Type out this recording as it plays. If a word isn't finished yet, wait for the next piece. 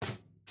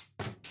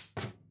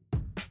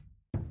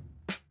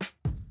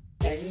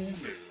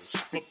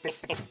Bonus.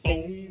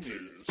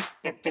 Bonus.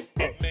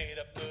 Made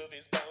up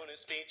movies,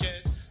 bonus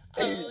features.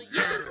 Oh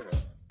yeah.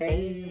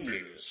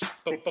 Bonus.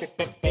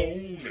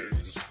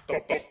 Bonus.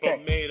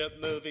 Made up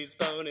movies,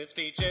 bonus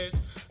features.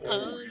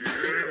 Oh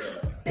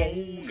Yeah.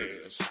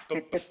 Bonus.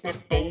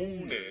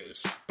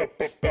 Bonus.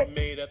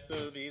 Made up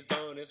movies,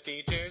 bonus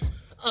features.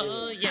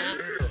 Oh yeah.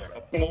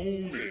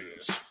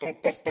 Bonus.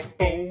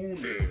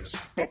 Bonus.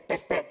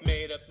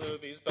 Made up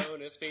movies,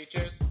 bonus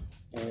features.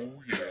 Oh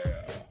yeah.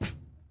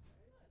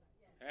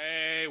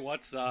 Hey,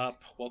 what's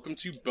up? Welcome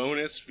to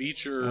Bonus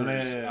Features.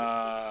 Bonus.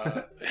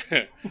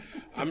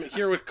 I'm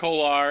here with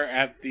Kolar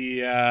at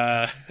the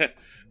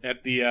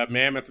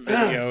Mammoth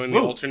video in the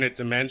alternate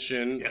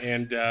dimension, Yes.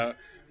 and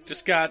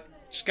just got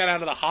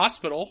out of the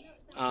hospital.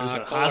 There's a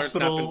Kolar's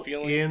hospital not been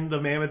feeling. in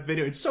the Mammoth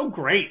video. It's so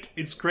great.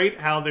 It's great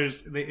how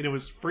it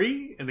was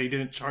free and they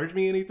didn't charge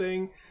me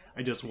anything.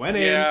 I just went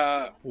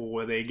Yeah. in.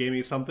 Well, they gave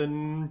me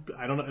something.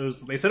 I don't know.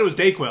 They said it was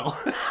Dayquil.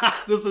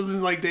 This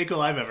isn't like Dayquil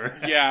I've ever.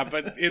 Yeah,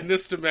 but in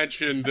this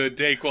dimension, the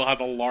Dayquil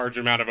has a large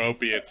amount of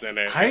opiates in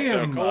it. I And so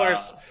am.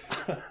 Kolar's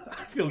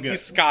I feel good.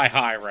 he's sky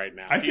high right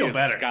now. I feel he is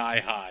better.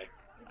 Sky high.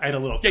 I had a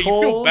little Yeah,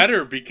 cold. you feel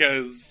better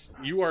because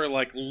you are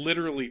like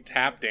literally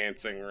tap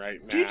dancing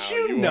right now. Did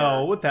you are-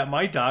 know that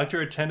my doctor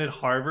attended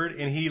Harvard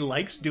and he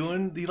likes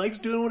doing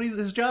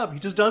his job. He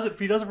just does it.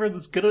 He does it for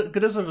the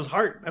goodness of his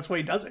heart. That's why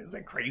he does it. Is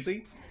that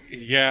crazy?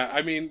 Yeah,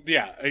 I mean,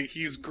 yeah,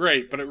 he's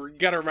great, but you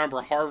gotta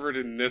remember Harvard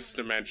in this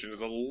dimension is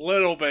a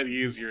little bit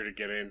easier to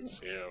get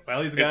into.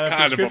 Well, he's It's got a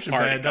kind of prescription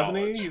party pad, doesn't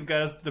he? college. He's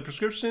got the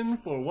prescription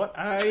for what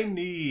I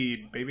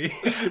need, baby.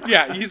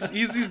 Yeah, he's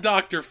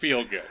Dr.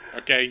 Feelgood,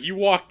 okay? You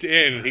walked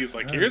in, and he's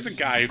like, here's a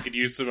guy who could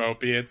use some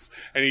opiates,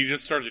 and he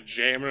just started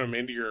jamming them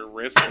into your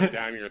wrist and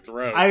down your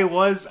throat. I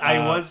was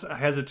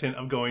hesitant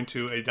of going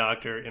to a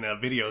doctor in a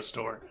video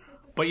store,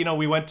 but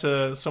we went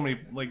to so many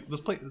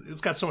this place. It's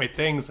got so many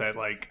things that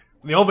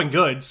they all been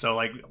good. So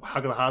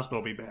how could the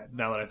hospital be bad?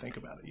 Now that I think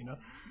about it,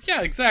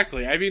 Yeah,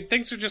 exactly. I mean,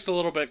 things are just a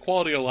little bit,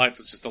 quality of life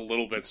is just a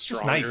little bit it's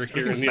stronger nice.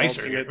 here in Everything's the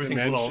nicer. alternate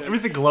Everything's dimension.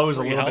 everything glows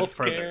a Free little bit healthcare.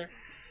 further.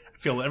 I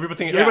feel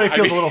everything. Yeah, Everybody I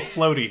feels mean- a little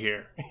floaty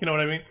here. You know what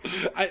I mean?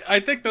 I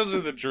think those are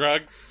the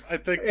drugs. I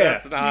think Yeah,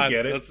 that's not you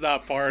get it. that's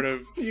not part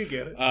of You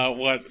get it.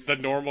 what the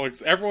normal.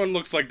 Everyone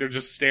looks like they're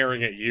just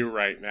staring at you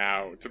right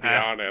now. To be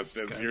honest,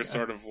 this as guy's- you're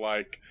sort of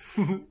like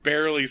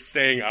barely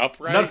staying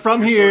upright. Not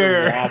from You're sort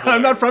here. of wobbling.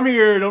 I'm not from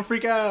here. Don't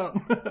freak out.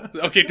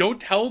 Okay,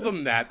 don't tell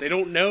them that. They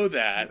don't know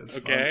that. That's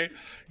Okay,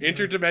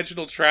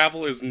 interdimensional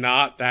travel is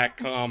not that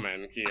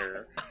common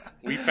here.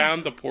 We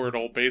found the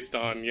portal based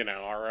on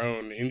our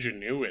own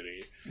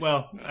ingenuity.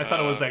 Well, I thought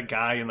it was that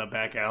guy in the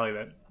back alley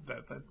that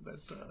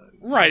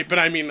Right, but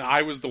I mean,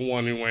 I was the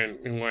one who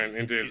went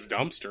into his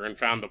dumpster and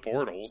found the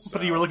portals. But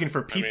so, you were looking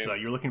for pizza. I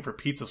mean- You were looking for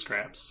pizza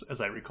scraps, as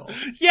I recall.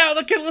 Yeah,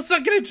 look, let's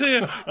not get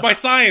into my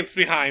science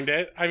behind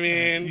it. I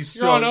mean, You you're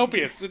still- on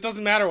opiates. It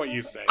doesn't matter what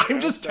you say. I'm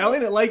just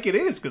telling it like it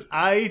is, because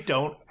I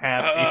don't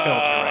have a filter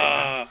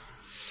right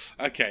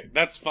Okay,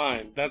 that's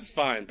fine. That's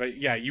fine. But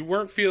yeah, you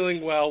weren't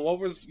feeling well. What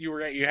was you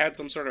had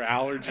some sort of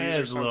allergies now. or It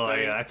was a something?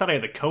 little, I thought I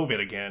had the COVID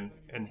again,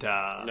 and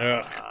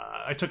Ugh.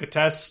 I took a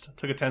test.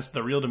 Took a test in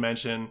the real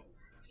dimension.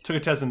 Took a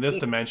test in this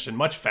dimension,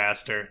 much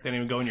faster. They didn't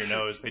even go in your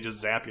nose. They just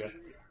zap you.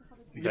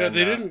 They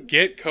didn't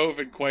get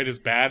COVID quite as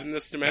bad in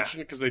this dimension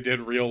because they did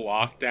real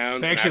lockdowns. They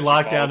and actually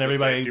locked down. followed the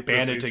Everybody safety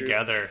banded procedures.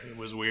 together. It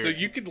was weird. So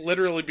you could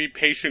literally be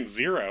patient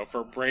zero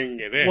for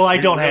bringing it in. well, I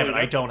You don't have really-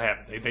 it. I don't have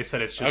it. They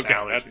said it's just Okay,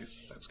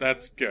 allergies.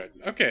 that's good.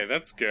 Okay,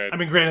 that's good. I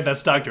mean, granted,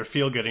 that's Dr.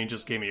 Feelgood, and he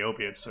just gave me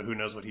opiates, so who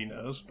knows what he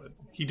knows. But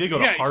he did go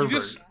to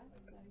Harvard.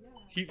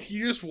 He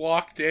just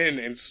walked in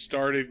and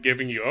started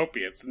giving you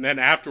opiates, and then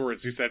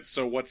afterwards he said,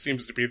 "So what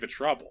seems to be the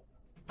trouble?"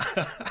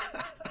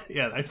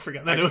 Yeah, I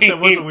forgot. That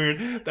was a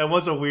weird. That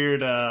was a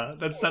weird.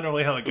 That's not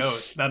really how it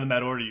goes. Not in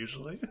that order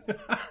usually.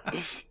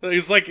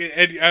 He's like,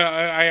 and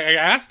I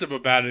asked him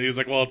about it. He's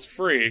like, "Well, it's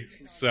free,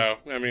 so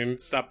I mean,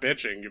 stop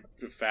bitching,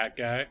 you fat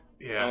guy."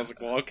 Yeah. I was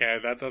like, "Well, okay,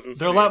 that doesn't."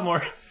 They're a lot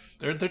more.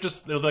 They're like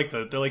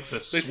the They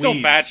Swedes.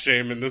 still fat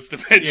shame in this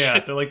dimension. Yeah,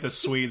 they're like the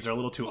Swedes. They're a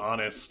little too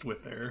honest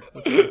with their.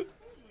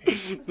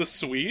 The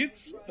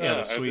Swedes. Yeah, the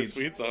Are Swedes.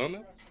 The Swedes own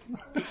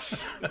it.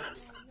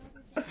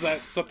 Is that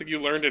something you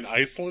learned in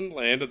Iceland,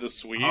 land of the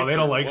Swedes? Oh, they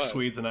don't or like what?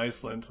 Swedes in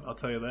Iceland. I'll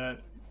tell you that.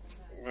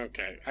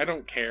 Okay, I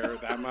don't care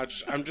that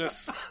much. I'm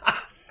just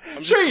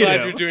Sure you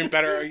glad do. you're doing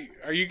better.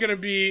 Are you gonna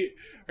be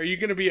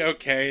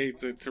okay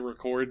to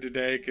record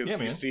today? Because Yeah,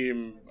 you man.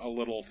 seem a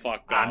little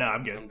fucked up. No,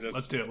 I'm good. just-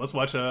 Let's do it. Let's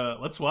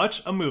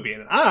watch a movie,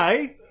 and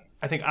I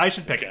think I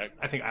should pick Okay. it.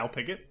 I think I'll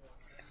pick it.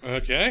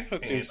 Okay, that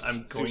And seems I'm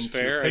going seems to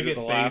fair. I pick did it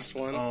the based last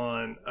one.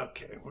 on.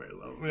 Okay,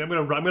 I'm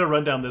gonna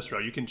run down this row.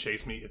 You can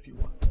chase me if you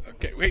want.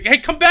 Okay, wait, hey,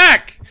 come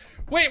back!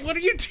 Wait, what are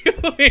you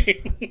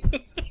doing?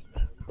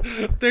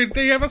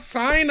 They have a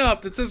sign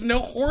up that says no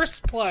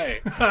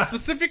horseplay,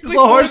 specifically Just a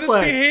little for this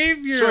horseplay.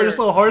 behavior. Sure, just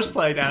a little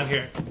horseplay down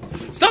here.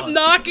 Stop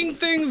knocking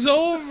things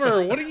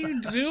over. What are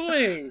you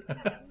doing?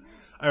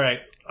 All right.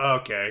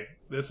 Okay,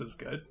 this is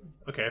good.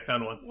 Okay, I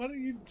found one. What are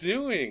you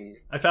doing?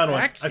 I found one.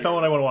 Back I found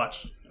one I want to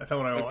watch.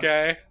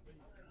 Okay.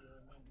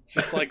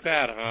 Just like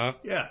that, huh?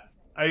 Yeah.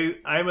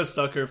 I'm a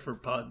sucker for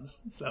puns,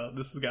 so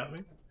this has got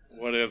me.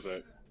 What is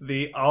it?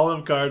 The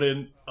Olive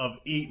Garden of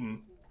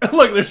Eatin.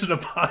 Look, there's an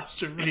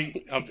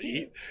apostrophe. Of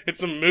Eat?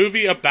 It's a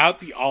movie about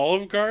the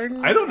Olive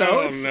Garden? I don't know.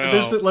 I It's, don't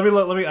know. there's let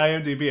me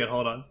IMDb it.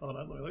 Hold on.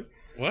 Let me look.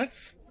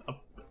 What?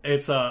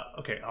 It's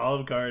okay.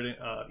 Olive Garden.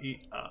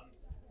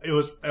 It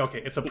was okay.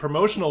 It's a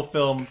promotional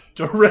film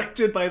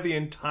directed by the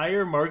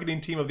entire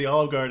marketing team of the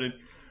Olive Garden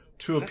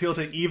to appeal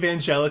to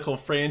evangelical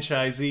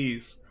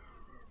franchisees.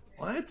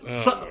 What?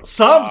 Oh,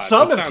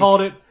 Some that have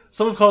called it.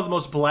 Some have called it the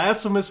most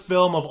blasphemous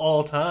film of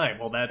all time.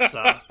 Well, that's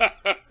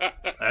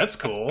that's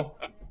cool.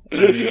 I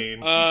mean,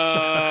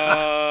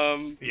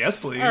 yes,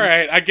 please. All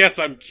right, I guess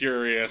I'm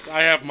curious.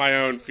 I have my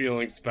own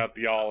feelings about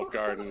the Olive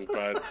Garden,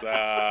 but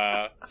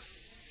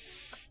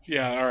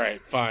yeah, all right,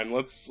 fine.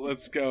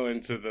 Let's go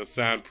into the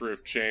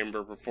soundproof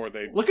chamber before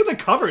they look at the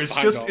cover. It's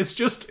Spindle.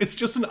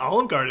 just an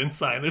Olive Garden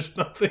sign. There's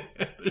nothing.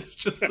 It's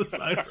just a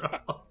sign for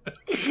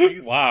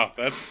Olive. Wow,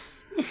 that's.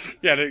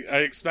 Yeah, I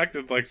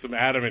expected like some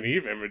Adam and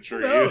Eve imagery,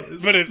 No,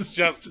 but it's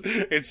just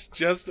the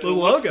it logo.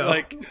 looks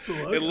like It's a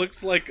logo. it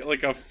looks like a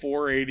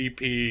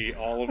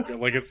 480p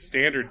like it's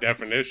standard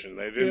definition.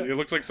 They didn't. Yeah. It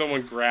looks like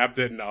someone grabbed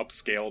it and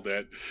upscaled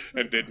it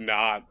and did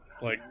not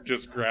like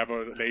just grab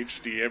an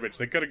HD image.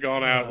 They could have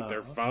gone out with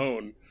their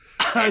phone.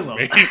 I love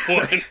Made it.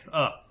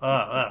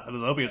 one.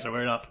 Those opiates are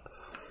wearing off.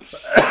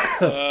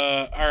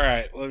 All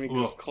right, let me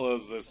just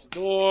close this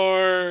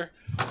door.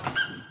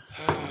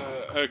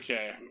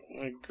 Okay,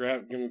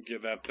 gonna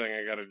get that thing.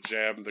 I gotta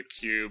jab the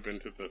cube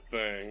into the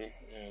thing,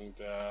 and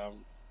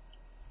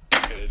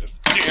okay,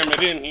 just jam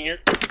it in here.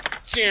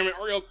 Jam it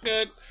real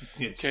good.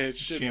 Yeah, Okay, it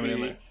just jam it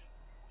in there.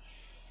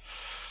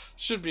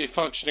 should be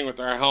functioning with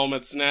our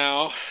helmets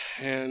now,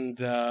 and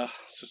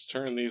let's just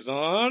turn these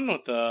on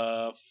with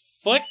the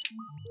flick.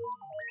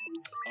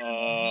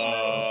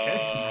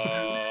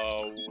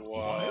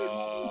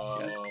 Wow.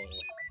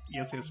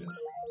 Yes.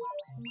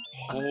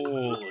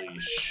 Holy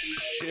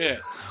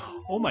shit.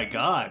 Oh my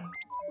god.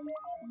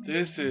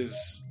 This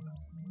is...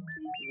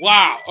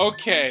 Wow,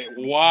 okay,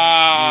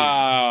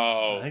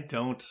 wow. I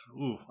don't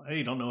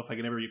know if I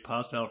can ever eat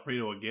pasta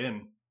Alfredo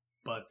again.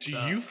 But Do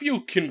you feel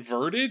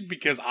converted?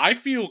 Because I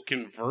feel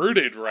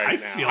converted right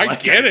now. feel I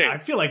like get it. I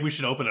feel like we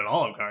should open an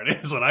Olive Garden,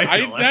 is what I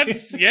feel like.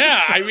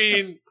 I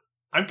mean...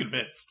 I'm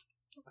convinced.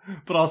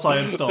 But also I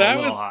am still That a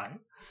little was- high.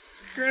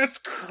 That's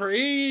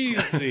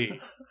crazy.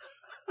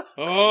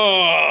 Oh,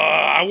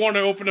 I want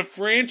to open a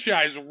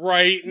franchise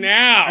right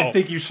now. I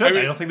think you should. I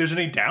mean- don't think there's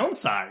any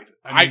downside.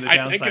 I the think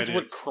downside it's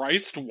what is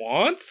Christ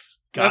wants.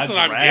 God's That's what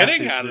I'm wrath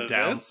getting is out the of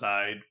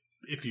downside.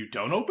 If you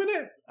don't open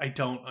it, I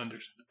don't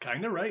understand.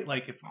 Kind of right.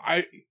 Like if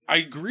this. I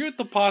agree with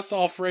the pasta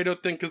Alfredo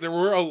thing because there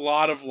were a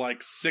lot of like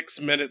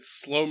 6-minute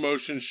slow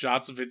motion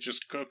shots of it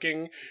just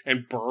cooking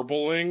and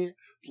burbling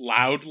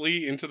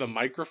loudly into the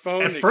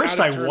microphone. at It first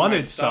kinda I turned my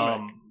wanted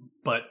stomach. some,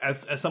 but at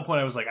some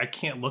point I was like, I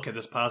can't look at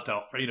this pasta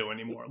Alfredo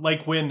anymore.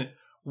 Like when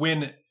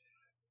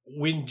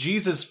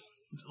Jesus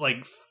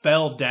like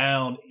fell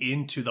down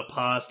into the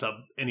pasta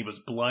and he was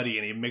bloody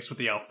and he mixed with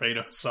the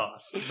Alfredo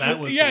sauce. That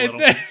was a little...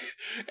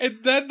 and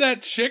then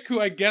that chick who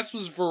I guess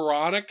was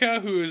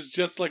Veronica, who is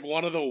just like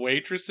one of the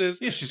waitresses,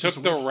 Yeah, she's took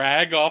just- the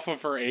rag off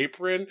of her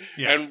apron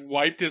Yeah. and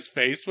wiped his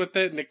face with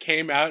it, and it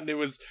came out, and it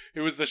was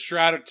the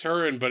Shroud of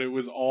Turin, but it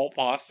was all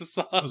pasta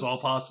sauce. It was all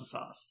pasta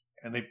sauce.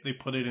 And they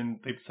put it in,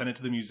 they sent it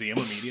to the museum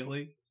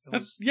immediately. It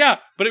was, Yeah,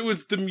 but it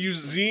was the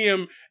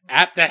museum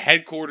at the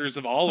headquarters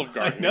of Olive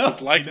Garden. know, It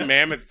was like I know.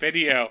 Mammoth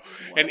Video.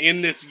 And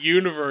in this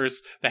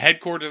universe, the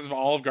headquarters of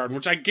Olive Garden,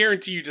 which I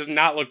guarantee you does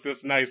not look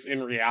this nice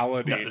in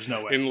reality. No, there's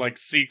no way. In like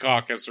Sea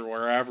Caucus or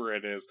wherever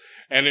it is.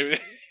 And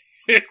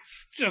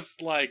it's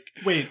just like,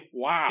 wait,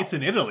 wow. it's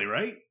in Italy,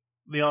 right?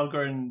 The Olive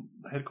Garden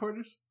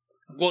headquarters?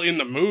 Well, in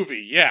the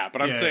movie, yeah,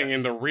 but I'm Yeah. saying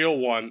in the real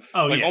one,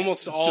 Oh, like yeah.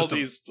 almost It's all just a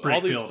these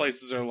brick building.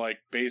 places are like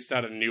based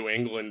out of New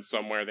England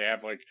somewhere. They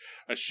have like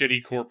a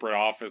shitty corporate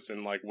office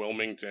in like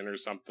Wilmington or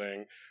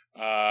something.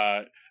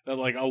 That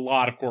like a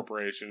lot of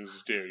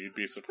corporations do. You'd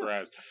be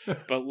surprised,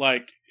 but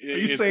like, Are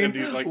you it's saying in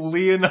these like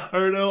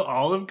Leonardo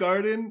Olive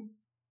Garden?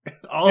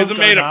 Is a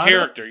made-up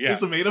character, yeah.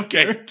 Is a made-up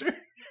Okay. character.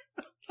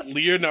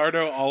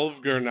 Leonardo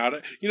Olive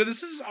Garden. You know,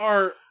 this is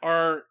our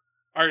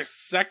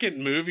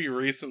second movie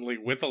recently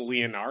with a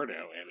Leonardo in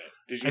it.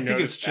 Did you I think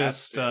notice it's that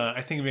just. too?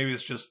 I think maybe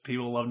it's just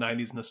people love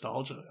 '90s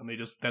nostalgia, and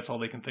that's all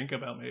they can think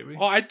about. Maybe.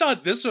 Oh, I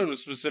thought this one was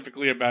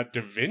specifically about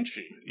Da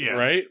Vinci, Yeah.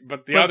 right?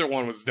 But the But- other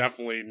one was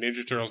definitely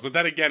Ninja Turtles. But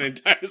then again, in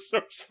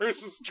Dinosaurs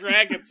vs.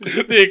 Dragons,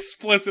 they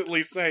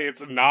explicitly say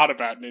it's not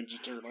about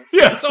Ninja Turtles.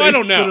 Yeah, So I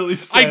don't they know. literally I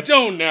said-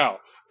 don't know.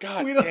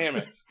 God We don't- damn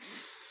it.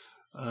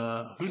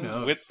 Who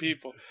knows? With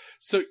people.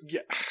 So,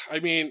 yeah, I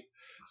mean,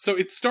 So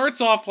it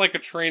starts off like a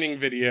training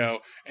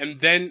video,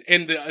 and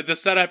the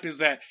setup is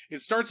that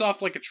it starts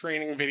off like a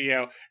training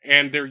video,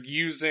 and they're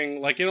using,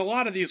 like in a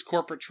lot of these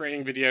corporate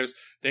training videos,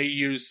 they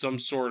use some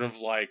sort of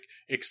like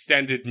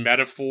extended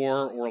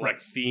metaphor or like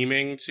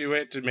theming to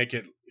it to make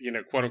it,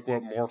 quote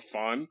unquote, more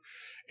fun.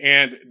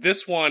 And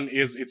this one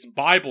it's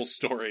Bible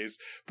stories,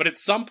 but at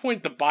some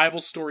point the Bible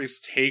stories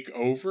take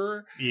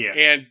over,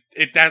 and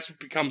that's what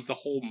becomes the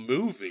whole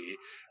movie.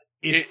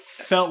 It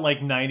felt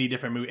like 90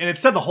 different movies. And it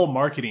said the whole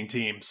marketing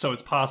team, so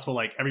it's possible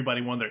like everybody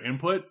wanted their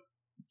input.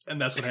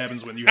 And that's what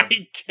happens when you have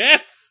I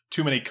guess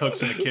too many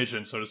cooks in the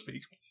kitchen, so to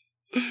speak.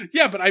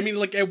 Yeah, but I mean,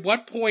 like, at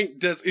what point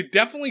does it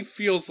definitely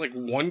feels like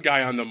one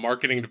guy on the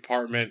marketing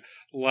department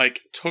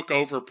like took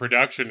over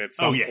production at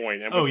some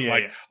point and was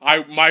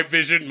my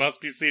vision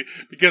must be seen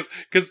because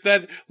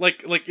then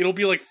like it'll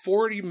be like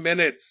 40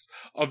 minutes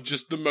of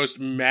just the most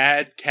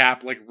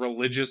madcap like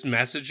religious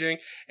messaging,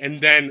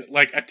 and then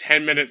like a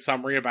 10-minute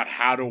summary about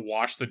how to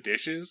wash the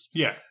dishes.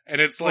 Yeah,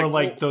 and it's like, or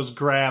like those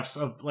graphs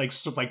of like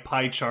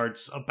pie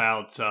charts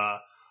about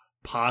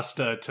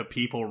pasta to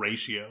people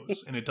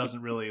ratios, and it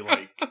doesn't really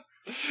like.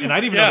 And I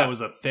didn't even know that was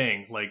a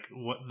thing. Like,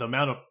 what the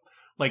amount of,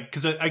 like,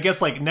 because I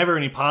guess, like, Never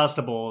Any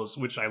Pasta Bowls,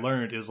 which I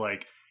learned is,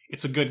 like,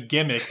 it's a good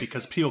gimmick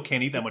because people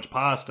can't eat that much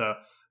pasta,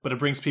 but it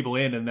brings people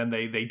in and then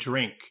they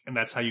drink, and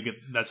that's how you make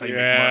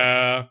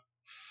money.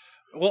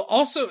 Well,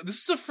 also, this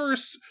is the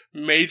first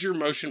major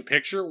motion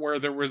picture where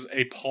there was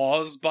a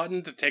pause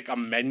button to take a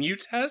menu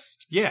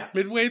test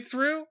midway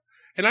through.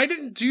 And I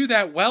didn't do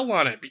that well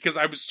on it because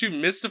I was too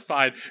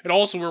mystified, and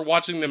also we're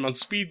watching them on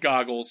speed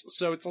goggles,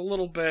 so it's a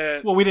little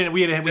bit. Well, we had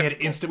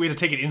to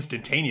take it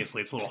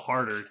instantaneously. It's a little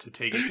harder to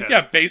take it.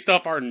 Yeah, based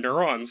off our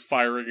neurons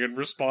firing in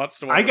response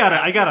to. I got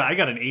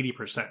an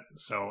 80%.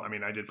 So I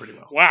mean, I did pretty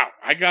well. Wow,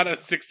 I got a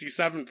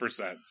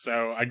 67%.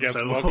 So I guess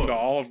welcome to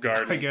Olive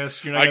Garden. I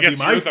guess you're not going to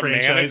be my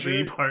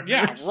franchisee partner.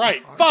 Yeah,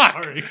 right.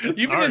 Fuck. Sorry.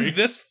 Even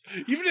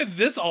in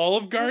this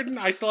Olive Garden,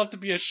 I still have to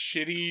be a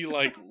shitty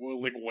like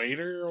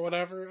waiter or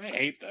whatever.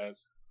 I hate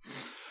this.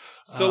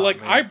 So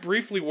I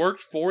briefly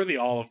worked for the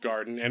Olive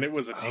Garden, and it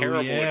was a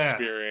terrible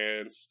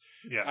experience.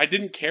 Yeah, I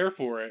didn't care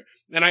for it,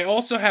 and I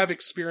also have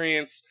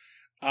experience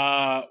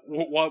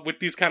with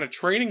these kind of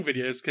training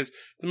videos because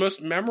the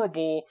most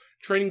memorable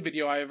training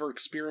video I ever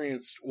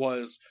experienced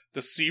was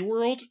the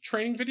SeaWorld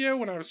training video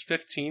when I was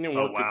 15 and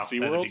worked at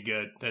SeaWorld.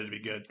 That'd be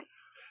good.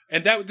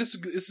 And this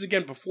is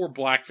again before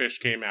Blackfish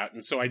came out,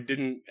 and so I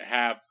didn't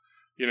have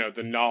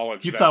the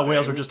knowledge. You thought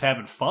whales were just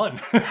having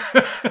fun.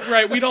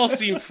 Right, we'd all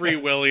seen Free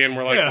Willy, and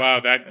we're like, wow,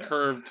 that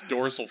curved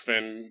dorsal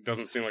fin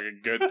doesn't seem like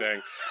a good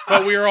thing.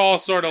 But we were all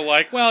sort of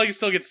like, well, you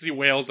still get to see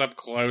whales up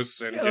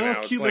close, and they're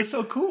cute. It's like, they're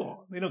so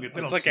cool.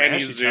 It's like any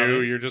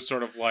zoo. You're just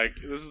sort of like,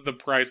 this is the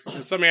price.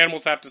 Some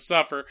animals have to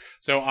suffer,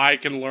 so I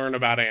can learn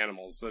about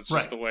animals. That's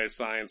just the way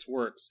science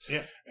works.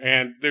 Yeah.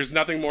 And there's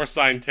nothing more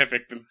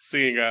scientific than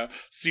seeing a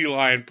sea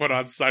lion put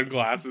on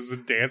sunglasses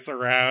and dance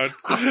around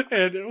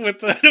and with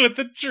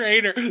the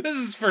trainer. This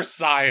is for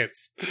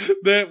science.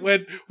 That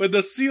when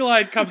the sea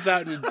lion comes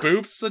out and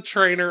boops the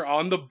trainer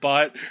on the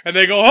butt, and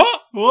they go, "Oh,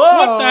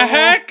 what the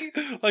heck?"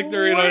 Like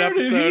they're in an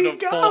episode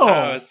of Full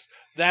House.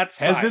 That's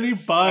has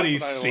science. Anybody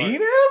seen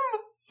him?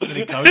 And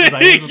he comes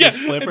with his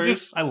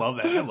flippers. I love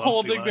that. I love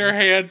holding their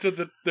hand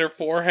to their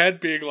forehead,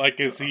 being like,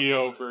 "Is he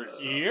over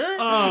here?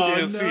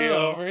 Is he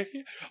over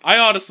here?" I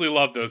honestly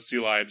love those sea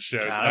lion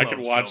shows. God, I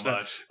can watch so that.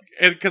 Much.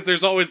 Because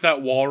there's always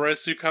that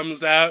walrus who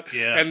comes out,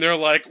 and they're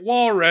like,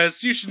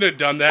 "Walrus, you shouldn't have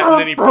done that."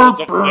 And then he holds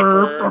a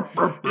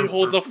flipper. He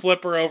holds a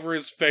flipper over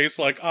his face,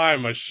 like,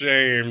 "I'm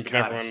ashamed." And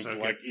everyone's so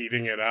like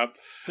eating it up.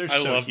 They're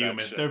so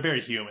human. They're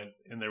very human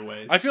in their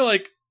ways. I feel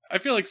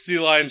like sea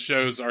lion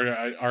shows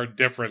are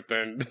different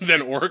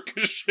than orca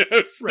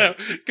shows, though,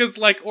 because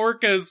like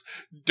orcas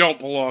don't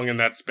belong in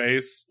that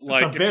space.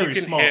 Like it's a very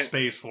small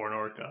space for an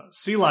orca.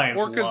 Sea lions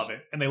love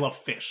it, and they love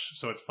fish,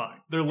 so it's fine.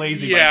 They're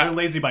lazy. They're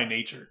lazy by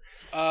nature.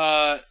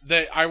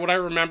 What I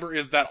remember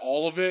is that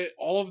all of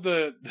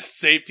the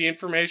safety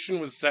information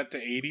was set to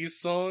 80s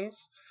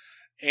songs.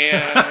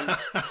 And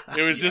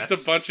it was just a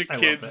bunch of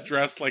kids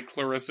dressed like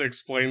Clarissa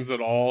Explains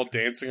It All,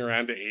 dancing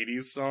around to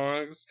 80s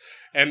songs.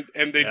 And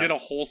they did a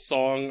whole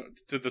song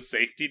to the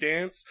safety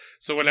dance.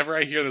 So whenever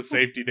I hear the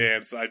safety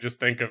dance, I just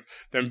think of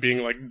them being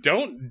like,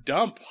 "Don't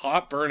dump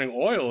hot burning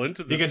oil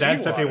into the You can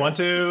dance if you want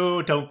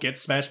to. Don't get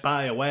smashed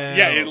by a whale."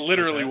 Yeah, it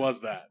literally was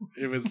that.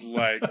 It was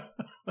like...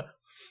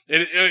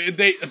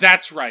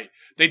 That's right.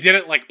 They did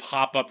it like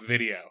pop-up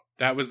video.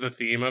 That was the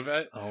theme of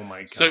it. Oh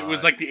my god. So it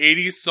was like the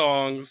 80s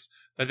songs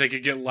that they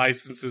could get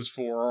licenses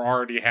for or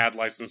already had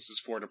licenses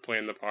for to play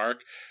in the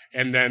park.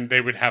 And then they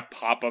would have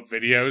pop-up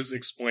videos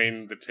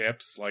explain the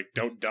tips, like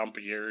don't dump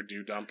here,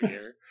 do dump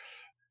here.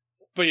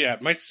 But yeah,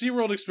 my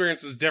SeaWorld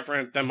experience is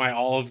different than my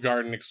Olive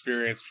Garden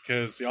experience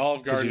because the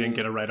Olive Garden... you didn't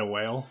get to ride a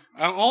whale?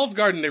 Olive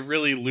Garden, they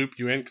really loop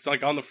you in because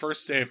like on the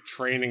first day of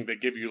training, they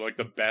give you like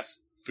the best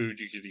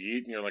food you could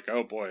eat, and you're like,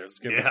 "Oh boy, this is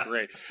gonna be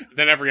great." And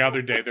then every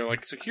other day, they're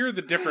like, "So here are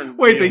the different."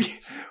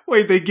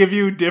 They give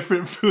you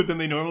different food than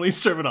they normally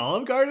serve at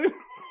Olive Garden.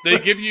 They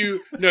give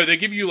you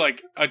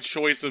like a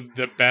choice of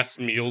the best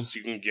meals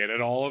you can get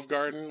at Olive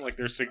Garden, like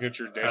their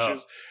signature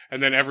dishes,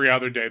 and then every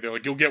other day they're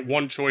like, you'll get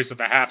one choice of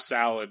a half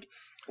salad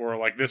or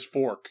like this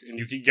fork, and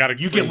you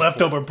get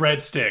leftover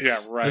breadsticks. Yeah,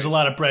 right. There's a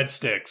lot of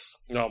breadsticks.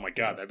 Oh my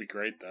god, that'd be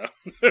great though.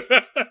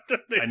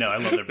 I know, I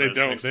love their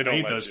breadsticks. They don't I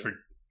eat let those you. for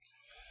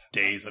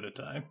days at a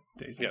time.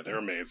 They're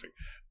amazing.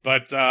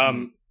 But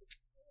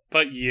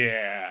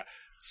yeah.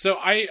 So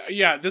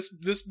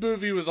this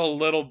movie was a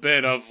little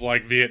bit of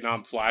like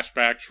Vietnam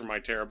flashbacks from my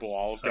terrible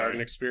Olive Garden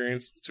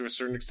experience to a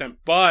certain extent.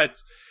 But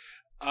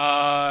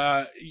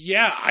I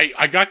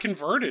got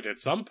converted at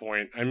some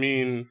point. I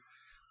mean,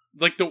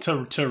 like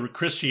to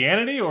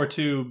Christianity or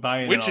to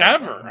buying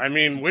whichever. I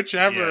mean,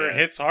 whichever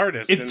hits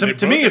hardest.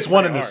 To me, it's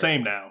one and the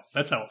same now.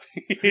 That's how.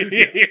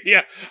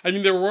 Yeah, I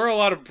mean, there were a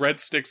lot of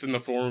breadsticks in the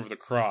form of the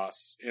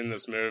cross in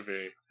this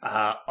movie.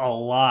 A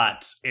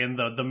lot in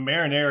the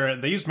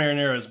marinara. They use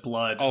marinara as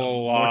blood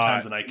more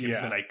times than I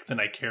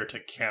care to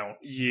count.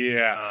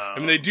 Yeah, I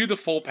mean, they do the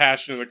full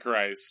Passion of the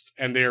Christ,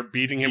 and they are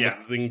beating him with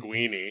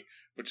linguine,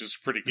 which is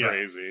pretty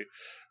crazy.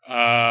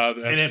 But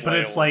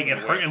it's like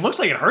it looks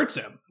like it hurts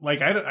him. Like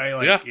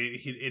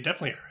it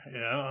definitely. I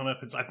don't know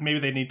if it's maybe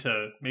they need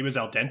to. Maybe it's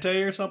al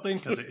dente or something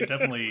because it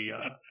definitely.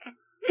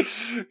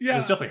 It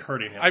was definitely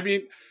hurting him. I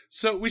mean,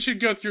 so we should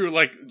go through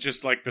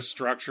just the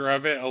structure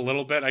of it a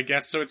little bit, I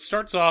guess. So it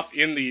starts off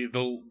in the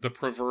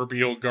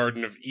proverbial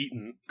Garden of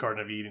Eden.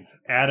 Garden of Eden.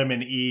 Adam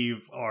and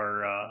Eve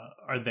are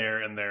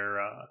there, and they're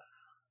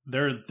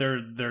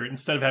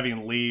instead of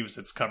having leaves,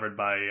 it's covered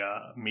by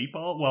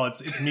meatball. Well,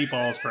 it's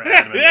meatballs for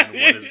Adam,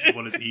 and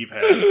what does Eve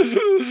have?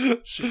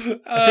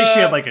 I think she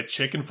had like a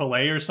chicken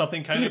fillet or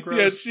something kind of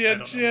gross.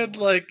 Yeah, she had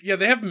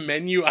they have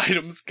menu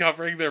items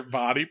covering their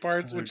body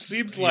parts, which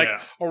seems like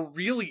a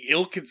really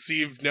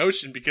ill-conceived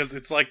notion because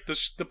it's like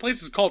the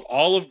place is called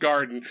Olive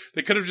Garden.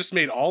 They could have just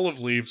made olive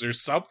leaves or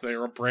something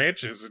or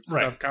branches and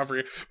stuff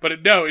covering it, but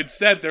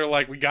instead they're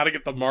like, we got to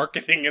get the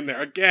marketing in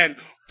there again.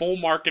 Full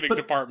marketing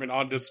department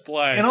on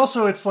display. And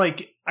also, it's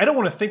like, I don't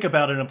want to think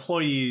about an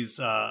employee's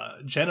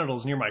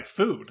genitals near my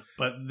food,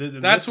 but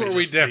that's where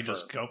we differ.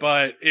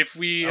 But if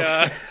we,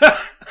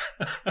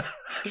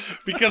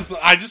 because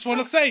I just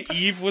want to say,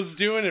 Eve was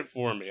doing it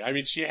for me. I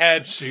mean, she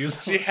had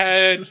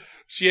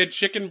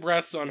chicken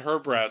breasts on her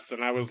breasts,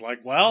 and I was like,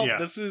 well,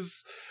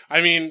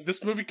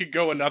 this movie could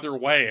go another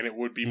way, and it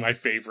would be my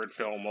favorite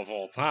film of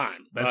all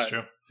time. That's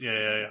true.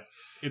 Yeah.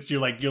 It's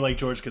you're like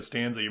George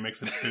Costanza. You're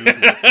mixing food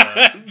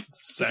with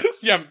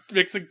sex. Yeah, I'm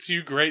mixing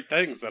two great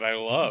things that I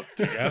love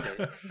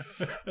together.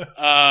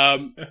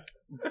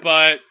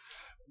 But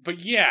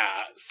yeah,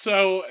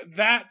 so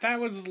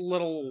that was a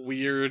little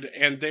weird,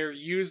 and they're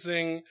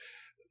using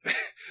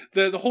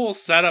the whole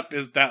setup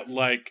is that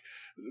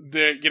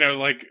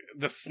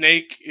the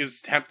snake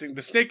is tempting.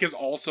 The snake is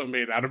also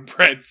made out of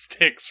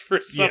breadsticks for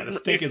some reason. Yeah, the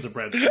snake is a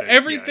breadstick.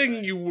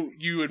 Everything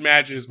you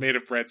imagine is made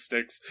of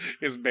breadsticks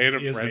is made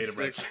of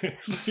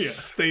breadsticks. Yeah,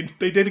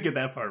 they did get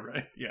that part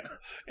right. Yeah,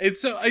 and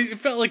so it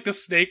felt like the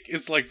snake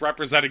is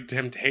representing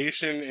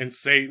temptation and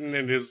Satan,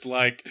 and is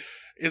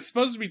it's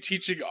supposed to be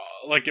teaching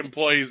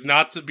employees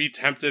not to be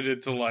tempted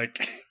into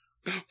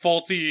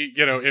faulty,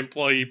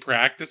 employee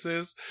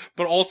practices,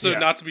 but also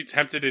not to be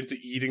tempted into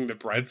eating the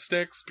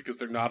breadsticks because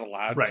they're not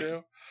allowed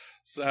to.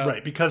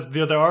 So because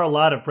there are a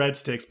lot of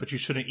breadsticks, but you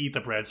shouldn't eat the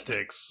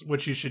breadsticks.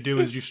 What you should do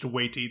is you should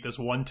wait to eat this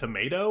one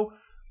tomato.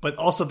 But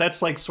also, that's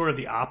sort of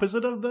the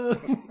opposite of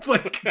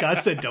the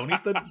God said don't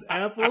eat the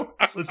apple.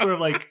 So it's sort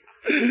of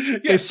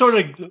they sort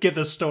of get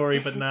the story,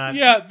 but not.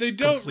 Yeah, they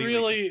don't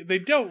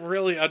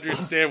really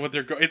understand what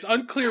they're going. It's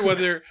unclear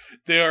whether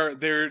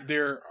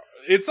they're.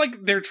 It's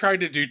like they're trying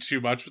to do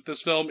too much with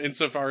this film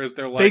insofar as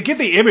they get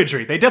the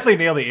imagery. They definitely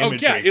nail the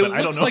imagery. Oh, yeah,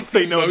 it looks like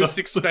the most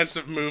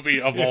expensive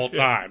movie of all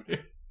time.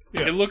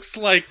 Yeah. It looks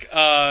like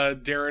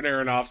Darren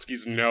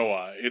Aronofsky's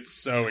Noah. It's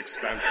so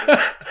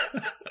expensive.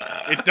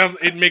 I guess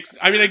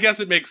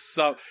it makes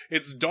some.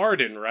 It's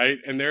Darden, right?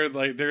 And they're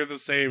the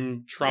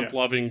same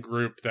Trump-loving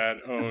group that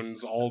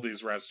owns all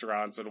these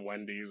restaurants and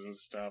Wendy's and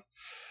stuff.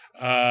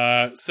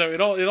 So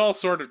it all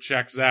sort of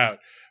checks out,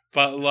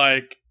 but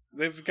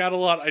they've got a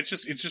lot. It's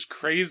just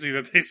crazy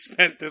that they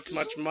spent this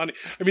much money.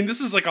 I mean,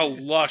 this is like a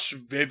lush,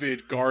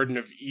 vivid Garden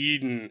of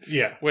Eden.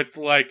 Yeah. With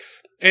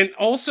and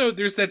also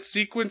there's that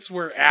sequence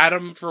where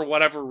Adam, for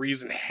whatever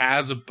reason,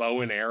 has a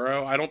bow and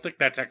arrow. I don't think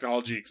that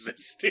technology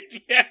existed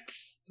yet.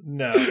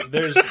 No,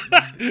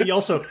 he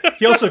also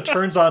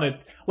turns on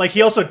it.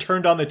 He also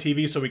turned on the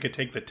TV so we could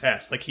take the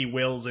test. He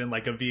wheels in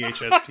a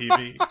VHS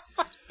TV.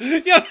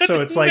 Yeah,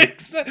 so it's and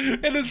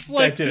it's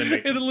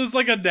it was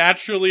a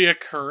naturally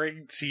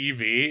occurring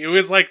TV. It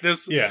was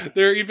this. Yeah,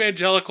 they're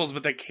evangelicals,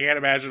 but they can't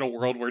imagine a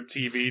world where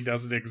TV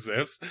doesn't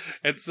exist.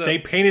 And so they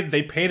painted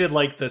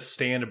the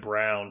stand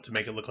brown to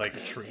make it look like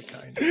a tree,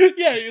 kind of.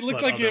 Yeah, it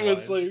looked like it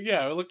was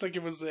it looked like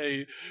it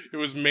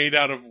was made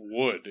out of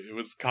wood. It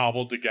was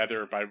cobbled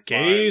together by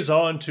gaze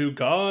onto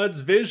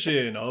God's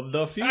vision of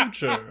the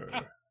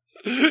future.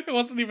 It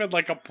wasn't even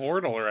a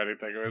portal or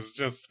anything. It was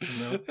just.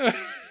 No.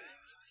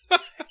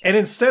 And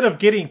instead of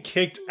getting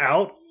kicked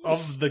out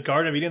of the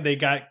Garden of Eden, they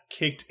got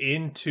kicked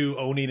into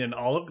owning an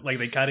olive. Like,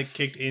 they got it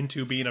kicked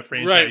into being a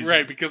franchise.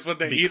 Right, because when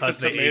they eat the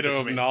tomato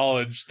of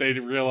knowledge, they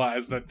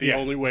realize that the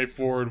only way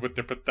forward with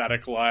their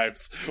pathetic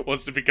lives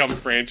was to become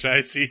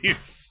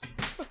franchisees.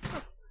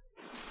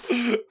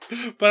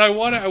 But I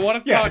want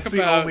to talk it's about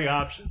the only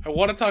option. I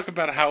want to talk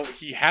about how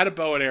he had a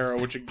bow and arrow,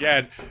 which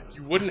again,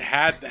 you wouldn't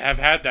have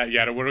had that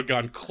yet. It would have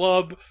gone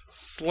club,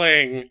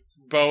 sling,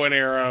 bow and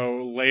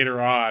arrow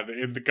later on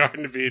in the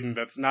Garden of Eden.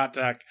 That's not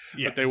tech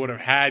that they would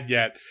have had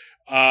yet.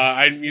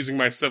 I'm using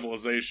my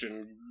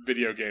Civilization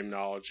video game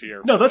knowledge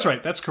here. No, that's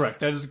right. That's correct.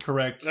 That is the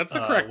correct. That's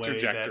the correct way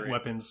trajectory. That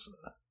weapons.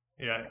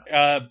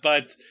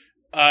 But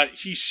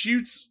he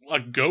shoots a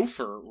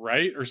gopher,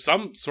 right, or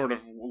some sort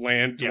of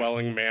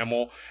land-dwelling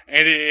mammal,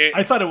 and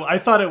I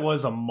thought it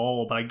was a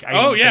mole, but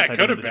it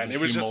could have been. It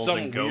was just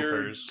some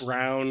weird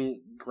brown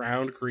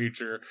ground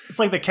creature. It's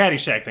like the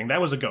Caddyshack thing.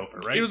 That was a gopher,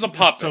 right? It was a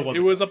puppet.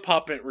 It was a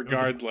puppet,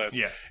 regardless.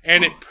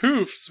 And it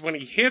poofs when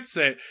he hits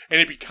it, and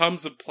it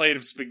becomes a plate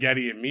of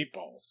spaghetti and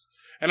meatballs.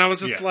 And I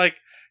was just like,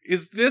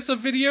 "Is this a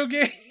video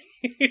game?"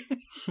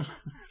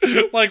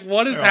 Like,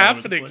 what is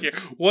happening here?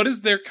 What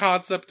is their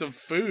concept of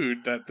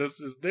food?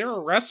 They're a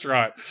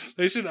restaurant.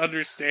 They should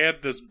understand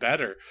this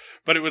better.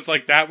 But it was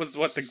like, that was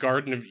what the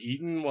Garden of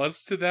Eden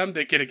was to them.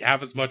 They could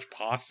have as much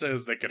pasta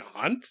as they could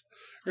hunt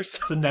or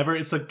something.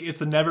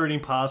 It's a never ending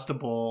pasta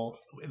bowl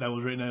that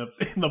was written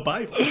in the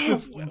Bible.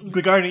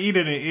 The Garden of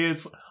Eden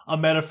is a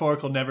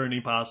metaphorical never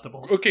ending pasta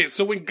bowl. Okay,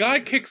 so when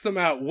God kicks them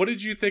out, what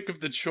did you think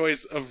of the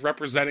choice of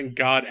representing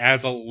God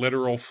as a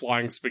literal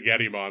flying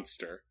spaghetti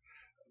monster?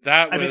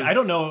 I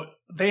don't know.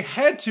 They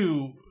had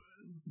to.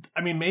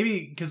 I mean,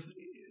 maybe because,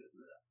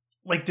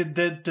 like, did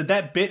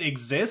that bit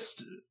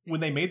exist when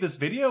they made this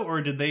video,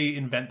 or did they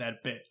invent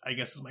that bit? I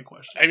guess is my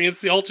question. I mean, it's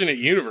the alternate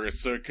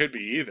universe, so it could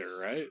be either,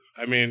 right?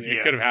 I mean,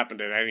 it could have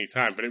happened at any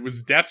time, but it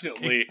was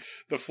definitely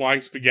the flying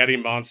spaghetti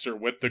monster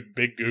with the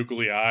big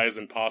googly eyes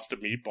and pasta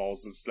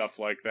meatballs and stuff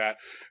like that.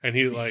 And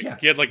he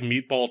had like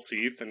meatball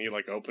teeth, and he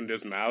like opened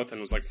his mouth and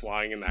was like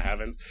flying in the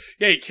heavens.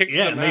 Yeah, he kicks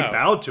them out. Yeah, and they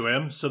bowed to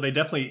him, so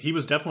he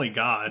was definitely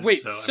God.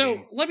 Wait,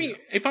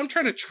 if I'm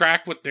trying to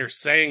track what they're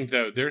saying,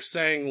 though, they're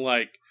saying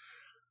like,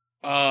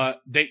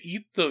 they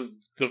eat the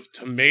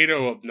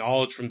tomato of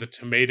knowledge from the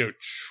tomato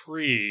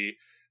tree,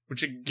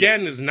 which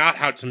again is not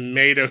how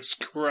tomatoes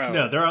grow.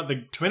 No,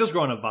 the tomatoes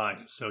grow on a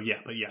vine. So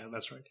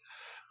that's right.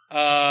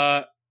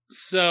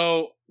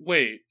 So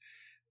wait,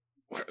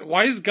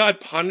 why is God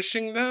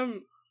punishing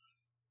them?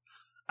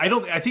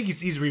 I think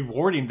he's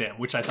rewarding them,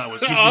 which I thought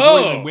was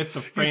rewarding them with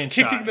the franchise.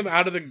 He's kicking them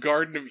out of the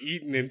Garden of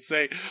Eden and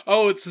saying,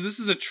 so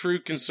this is a true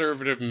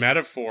conservative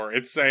metaphor.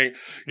 It's saying,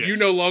 you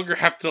no longer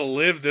have to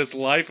live this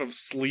life of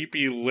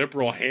sleepy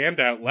liberal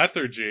handout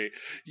lethargy.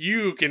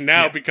 You can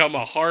now become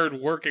a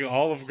hard-working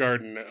Olive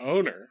Garden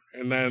owner.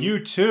 And then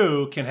you,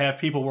 too, can have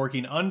people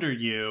working under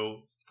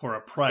you for a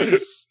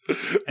price.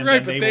 And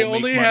right, then but they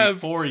only have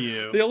for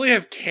you. They only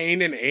have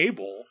Cain and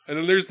Abel. And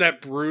then there's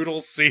that brutal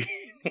scene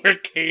where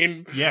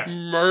Cain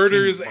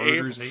murders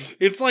Abel.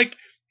 It's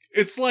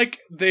like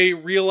they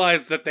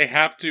realize that they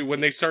have to,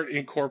 when they start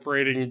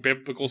incorporating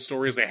biblical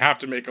stories, they have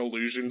to make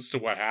allusions to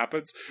what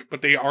happens,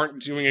 but they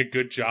aren't doing a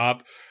good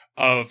job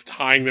of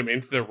tying them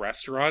into the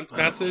restaurant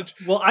message.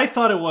 Well, I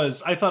thought it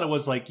was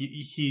like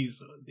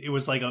it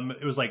was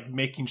like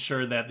making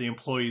sure that the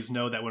employees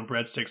know that when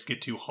breadsticks get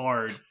too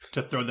hard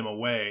to throw them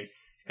away.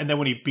 And then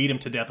when he beat him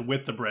to death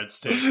with the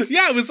breadstick.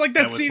 Yeah, it was like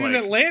that scene in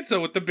Atlanta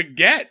with the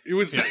baguette. It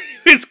was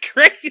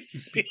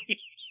crazy.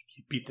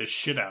 He beat the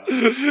shit out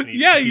of him.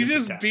 He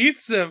just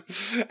beats him.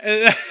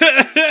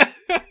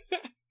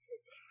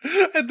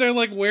 And they're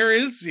like, where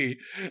is he?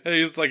 And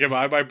he's like, am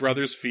I my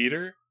brother's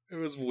feeder? It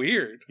was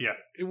weird. Yeah.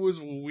 It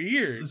was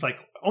weird. It's like,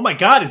 oh my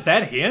God, is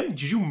that him?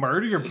 Did you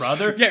murder your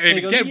brother? Yeah, and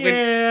again,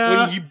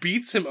 when he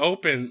beats him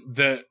open,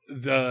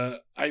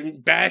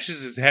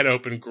 bashes his head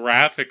open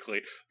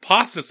graphically.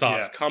 Pasta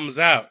sauce comes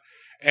out.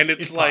 And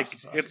it's like,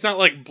 it's not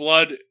like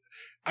blood.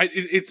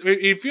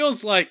 It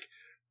feels like,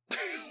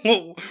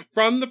 well,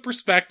 from the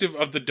perspective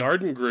of the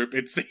Darden group,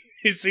 it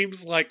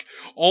seems like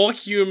all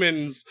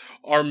humans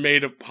are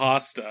made of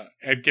pasta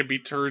and can be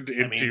turned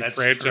into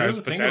franchise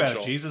potential. Think about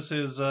it. Jesus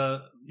is,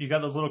 you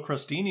got those little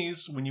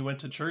crostinis when you went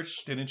to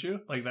church, didn't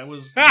you? Like that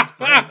was those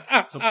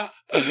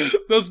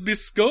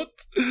biscotti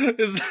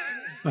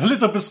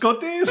little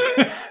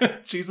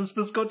biscottis, Jesus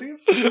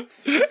biscottis,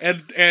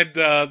 and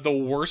the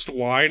worst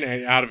wine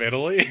out of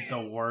Italy.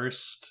 The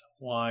worst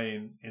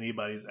wine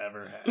anybody's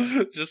ever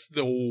had. Just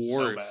the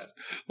worst. So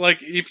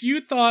like, if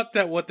you thought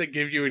that what they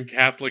give you in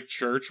Catholic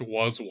Church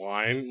was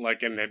wine,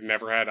 like, and had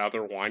never had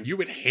other wine, you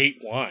would hate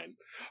wine.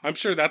 I'm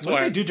sure that's why. What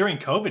did they do during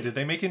COVID? Did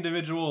they make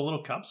individual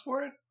little cups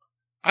for it?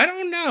 I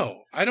don't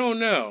know.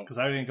 Because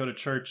I didn't go to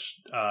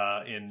church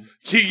in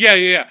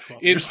exactly.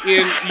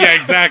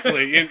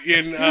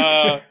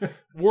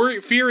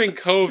 Fearing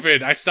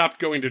COVID, I stopped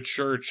going to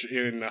church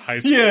in high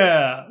school.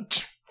 Yeah.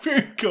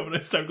 Fearing COVID,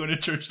 I stopped going to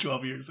church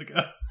 12 years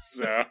ago.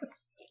 So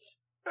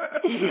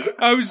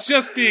I was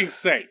just being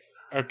safe.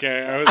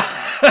 Okay,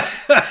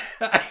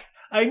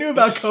 I knew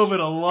about COVID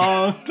a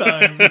long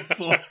time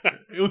before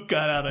it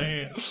got out of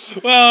hand.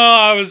 Well,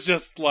 I was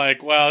just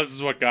like, well, this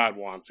is what God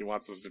wants. He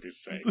wants us to be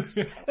safe.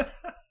 So.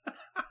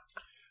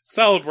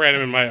 Celebrate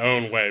him in my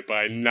own way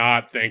by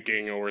not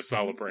thinking or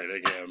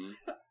celebrating him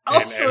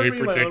I'll in celebrate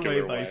any my own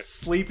particular by way.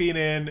 sleeping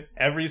in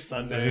every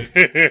Sunday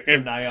for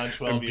nigh on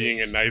 12 And being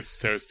a years. nice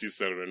toasty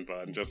cinnamon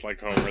bun, just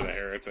like Homer the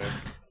Heretic.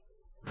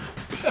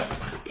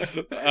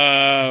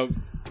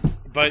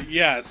 But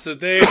yeah, so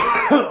they...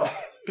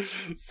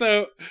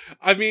 So,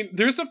 I mean,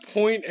 there's a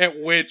point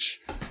at which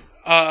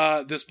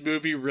this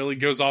movie really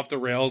goes off the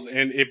rails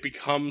and it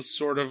becomes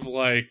sort of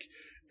like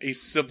a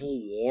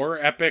Civil War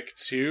epic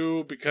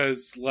too,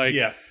 because like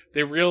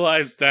they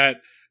realize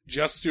that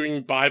just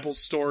doing Bible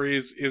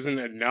stories isn't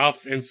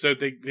enough, and so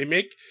they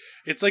make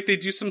it's like they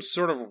do some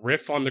sort of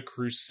riff on the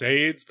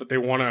Crusades, but they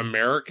want to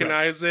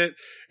Americanize it,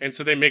 and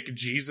so they make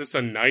Jesus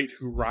a knight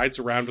who rides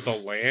around with a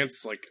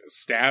lance, like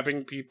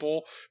stabbing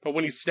people. But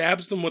when he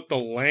stabs them with the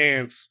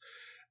lance,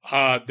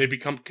 they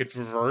become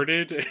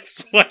converted.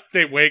 It's like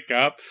they wake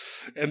up,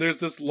 and there's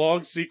this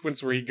long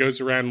sequence where he goes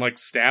around like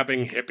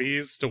stabbing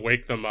hippies to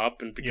wake them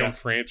up and become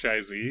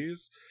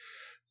franchisees.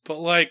 But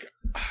like,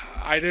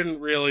 I didn't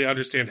really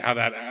understand how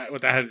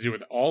what that had to do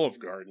with Olive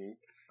Garden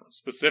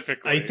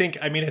specifically. I think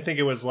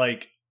it was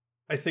like,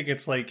 I think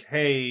it's like,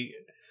 hey,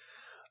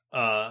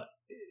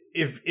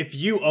 if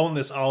you own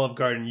this Olive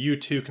Garden, you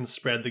too can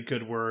spread the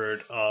good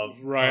word of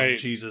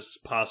Jesus,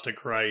 pasta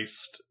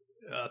Christ,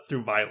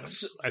 through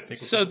violence. I think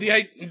so. The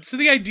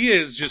idea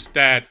is just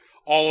that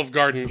Olive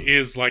Garden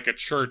is like a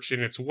church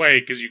in its way,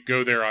 because you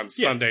go there on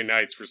Sunday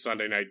nights for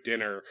Sunday night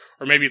dinner,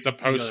 or maybe it's a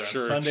post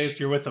church. Sundays,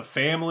 you're with a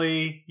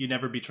family. You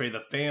never betray the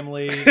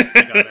family. It's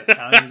like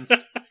Italians.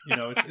 You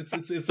know, it's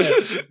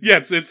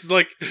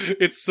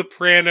it's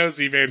Sopranos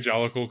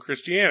evangelical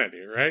Christianity,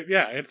 right?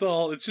 Yeah, it's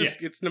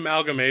an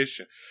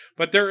amalgamation.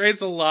 But there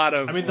is a lot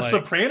of. I mean, the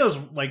Sopranos,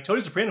 like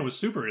Tony Soprano was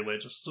super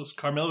religious. So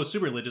Carmela was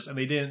super religious, and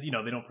they didn't. You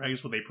know, they don't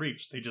practice what they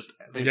preach. It's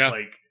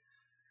like.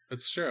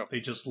 It's true. They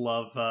just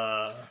love...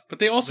 but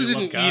they also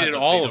didn't eat at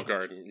Olive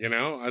Garden, you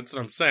know? That's what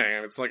I'm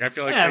saying. It's like, I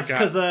feel like it's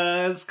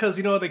because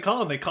you know what they call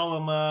them? They call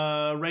them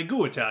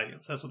ragu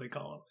Italians. That's what they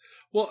call them.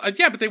 Well,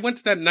 yeah, but they went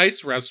to that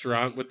nice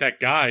restaurant with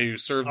that guy who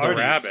served the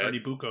rabbit. Artie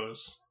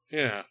Bucco's.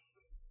 Yeah.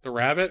 The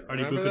rabbit?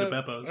 Artie Bucco de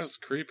Beppo's. That's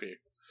creepy.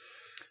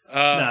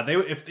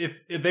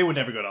 If they would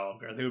never go to Olive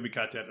Garden. They would be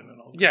caught dead in an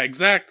Olive Garden. Yeah,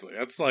 exactly.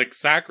 That's like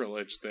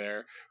sacrilege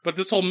there. But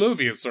this whole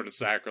movie is sort of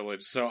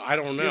sacrilege, so I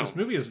don't know. Yeah, this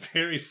movie is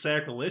very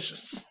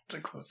sacrilegious.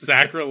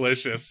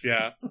 Sacrilegious,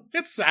 yeah.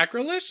 It's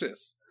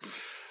sacrilegious.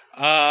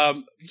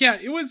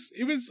 It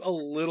was a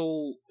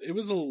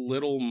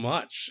little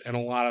much and a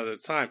lot of the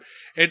time.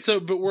 And so,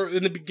 but we're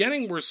in the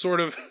beginning, we're sort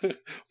of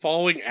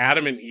following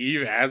Adam and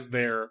Eve as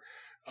they're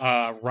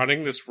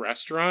running this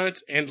restaurant,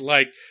 and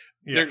like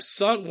their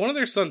son, one of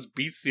their sons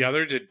beats the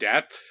other to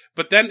death,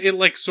 but then it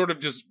like sort of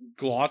just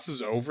glosses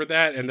over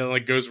that and then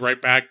like goes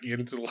right back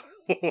into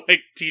like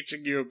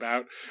teaching you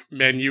about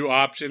menu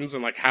options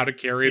and like how to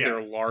carry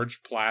their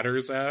large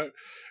platters out.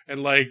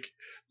 And like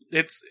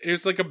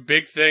it's like a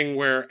big thing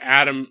where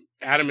Adam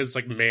is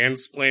like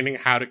mansplaining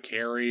how to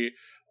carry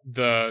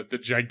the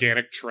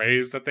gigantic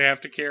trays that they have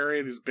to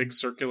carry, these big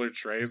circular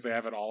trays they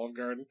have at Olive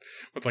Garden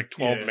with like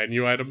 12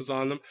 menu items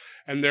on them,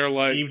 and they're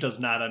like, Eve does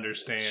not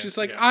understand. She's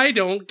like, I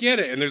don't get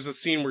it. And there's a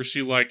scene where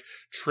she like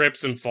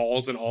trips and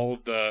falls and all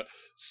of the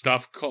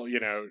stuff,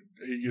 you know,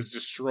 is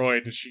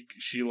destroyed, and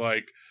she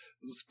like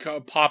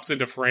pops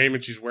into frame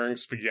and she's wearing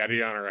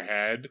spaghetti on her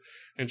head,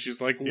 and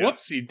she's like,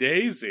 whoopsie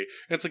daisy.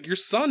 And it's like, your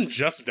son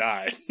just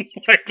died.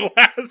 Like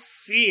last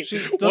scene.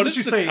 Doesn't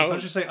she say,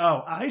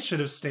 oh, I should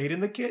have stayed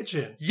in the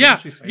kitchen? Yeah,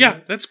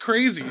 that's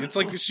crazy. It's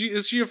like,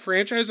 is she a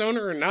franchise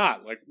owner or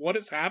not? Like, what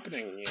is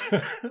happening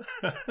here?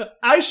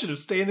 I should have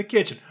stayed in the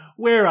kitchen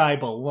where I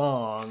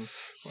belong.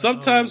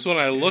 Sometimes when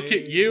I look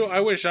at you,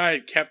 I wish I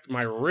had kept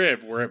my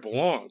rib where it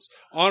belongs,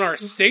 on our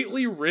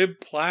stately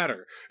rib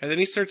platter. And then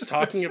he starts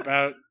talking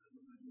about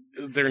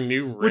their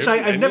new rib, which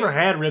I've never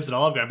had ribs at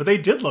Olive Garden, but they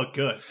did look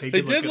good. They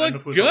did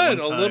look good.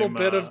 A little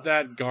bit of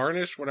that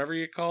garnish, whatever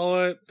you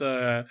call it,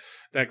 that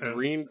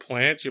green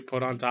plant you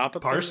put on top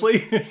of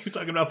parsley. You're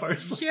talking about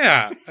parsley?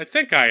 Yeah, I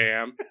think I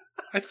am.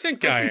 I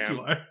think you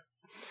are.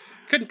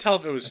 Couldn't tell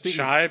if it was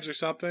chives or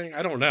something.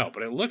 I don't know,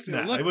 but it looked.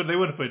 They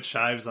would have put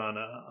chives on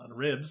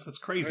ribs. That's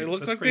crazy. It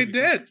looks like they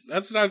did.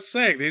 That's what I'm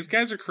saying. These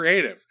guys are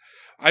creative.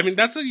 I mean,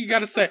 that's what you got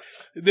to say.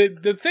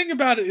 The thing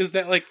about it is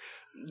that like.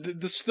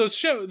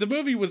 The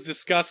movie was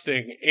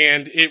disgusting,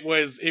 and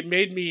it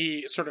made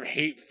me sort of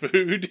hate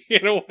food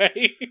in a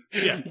way.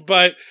 Yeah,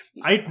 but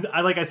I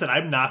like I said,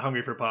 I'm not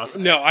hungry for pasta.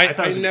 No, I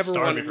never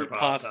want to eat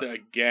pasta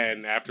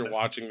again after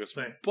watching this.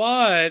 Same.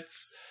 But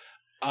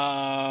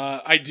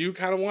I do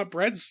kind of want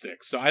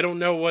breadsticks, so I don't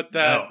know what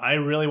that. No, I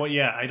really want.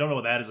 Yeah, I don't know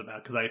what that is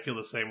about, because I feel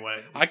the same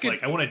way. I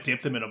want to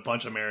dip them in a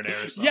bunch of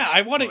marinara sauce. Yeah,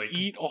 I want to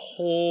eat a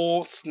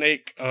whole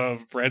snake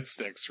of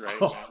breadsticks right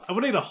now. I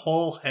want to eat a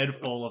whole head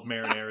full of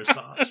marinara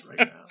sauce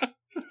right now.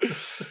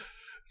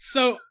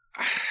 So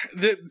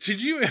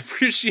Did you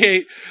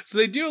appreciate? So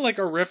they do like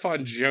a riff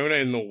on Jonah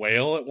and the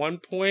whale at one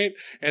point,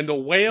 and the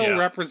whale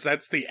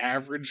represents the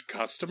average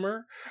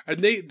customer, and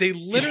they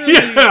literally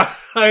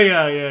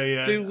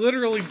they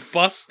literally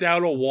bust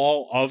down a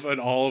wall of an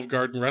Olive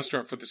Garden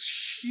restaurant for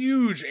this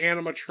huge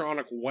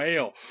animatronic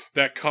whale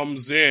that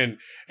comes in,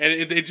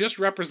 and they just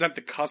represent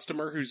the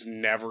customer who's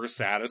never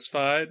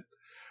satisfied.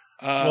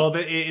 Well,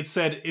 it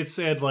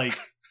said like.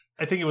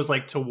 I think it was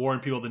like to warn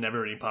people that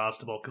never eat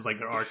impossible because like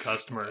there are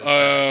customers.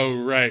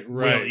 Oh, right.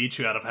 Will eat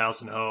you out of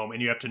house and home,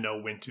 and you have to know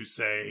when to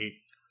say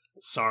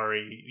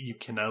sorry. You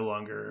can no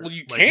longer. Well,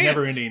 you like, can't.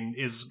 Never ending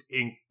is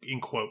in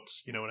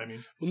quotes. You know what I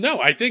mean? Well,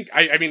 no, I think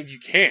I mean you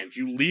can't.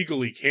 You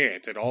legally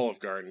can't at Olive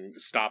Garden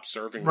stop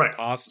serving the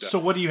pasta. So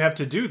what do you have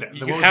to do then?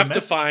 You have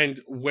to find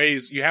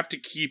ways. You have to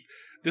keep.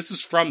 This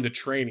is from the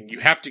training.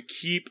 You have to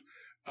keep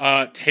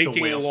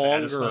taking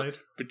longer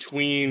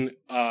between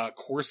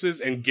courses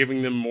and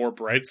giving them more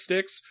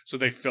breadsticks so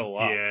they fill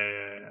up.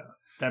 Yeah.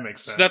 That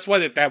makes sense. So that's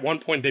why at one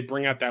point they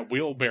bring out that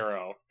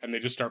wheelbarrow and they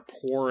just start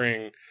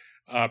pouring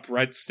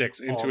breadsticks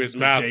into his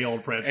mouth.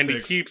 Day-old breadsticks. And he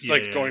keeps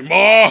going,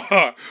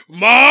 "Ma!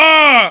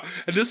 Ma!"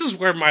 And this is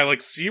where my like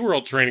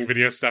SeaWorld training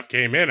video stuff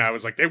came in. I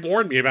was like, they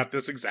warned me about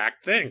this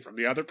exact thing from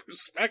the other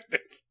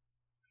perspective.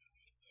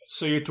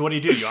 So what do?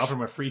 You offer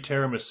him a free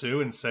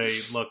tiramisu and say,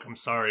 "Look, I'm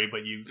sorry,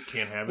 but you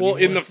can't have it." Well,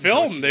 in the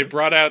film, they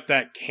brought out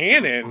that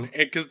cannon,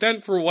 because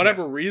then, for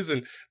whatever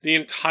reason, the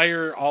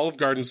entire Olive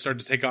Garden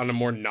started to take on a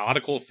more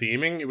nautical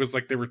theming. It was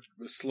like they were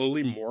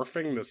slowly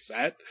morphing the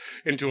set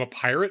into a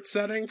pirate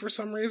setting for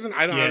some reason.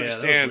 I don't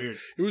understand. That was weird.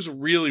 It was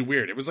really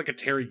weird. It was like a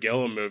Terry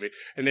Gilliam movie,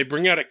 and they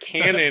bring out a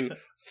cannon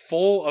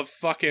full of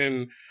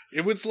fucking.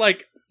 It was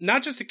like.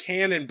 Not just a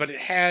cannon, but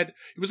it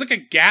was like a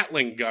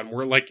Gatling gun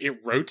where like it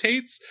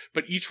rotates,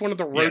 but each one of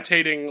the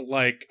rotating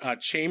like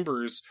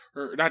chambers,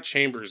 or not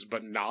chambers,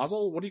 but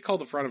nozzle. What do you call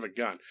the front of a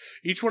gun?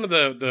 Each one of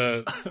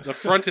the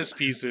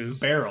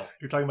frontispieces. Barrel.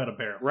 You're talking about a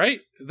barrel,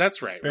 right?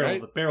 That's right. Barrel. Right?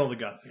 The barrel of the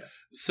gun. Yeah.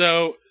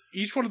 So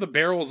each one of the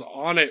barrels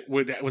on it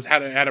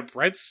had a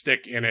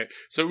breadstick in it.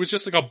 So it was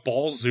just like a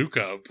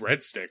bazooka of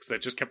breadsticks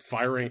that just kept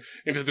firing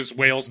into this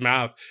whale's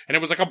mouth. And it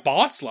was like a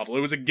boss level.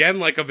 It was again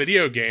like a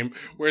video game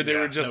where they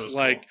were just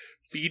like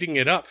feeding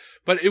it up.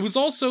 But it was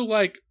also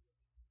like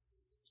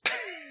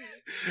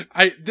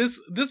this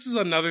is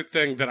another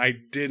thing that I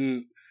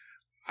didn't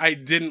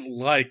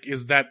like,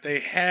 is that they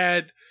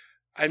had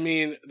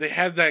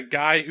that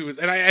guy who was,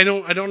 and I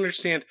don't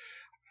understand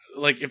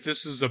like if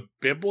this is a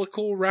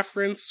biblical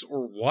reference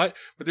or what,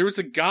 but there was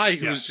a guy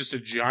who was just a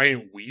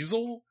giant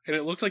weasel, and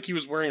it looked like he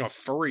was wearing a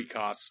furry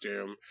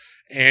costume,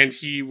 and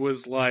he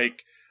was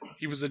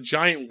a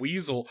giant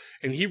weasel,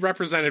 and he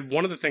represented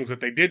one of the things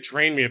that they did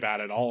train me about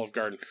at Olive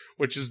Garden,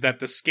 which is that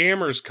the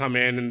scammers come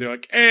in and they're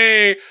like,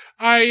 "Hey,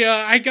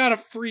 I got a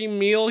free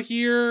meal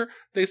here.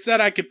 They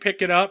said I could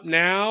pick it up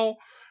now,"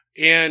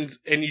 and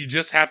you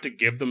just have to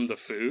give them the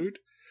food.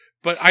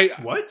 But I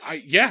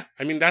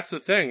mean, that's the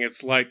thing.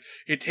 It's like,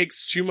 it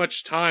takes too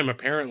much time,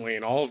 apparently,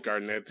 in Olive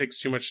Garden. It takes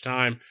too much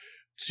time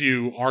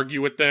to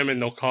argue with them,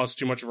 and they'll cause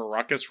too much of a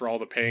ruckus for all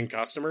the paying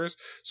customers.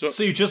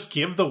 So you just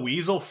give the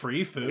weasel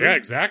free food? Yeah,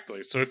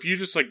 exactly. So if you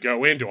just like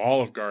go into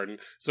Olive Garden,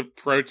 it's a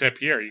pro tip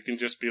here. You can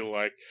just be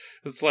like,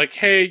 it's like,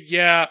 "Hey,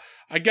 yeah,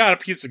 I got a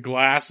piece of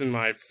glass in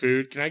my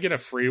food. Can I get a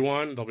free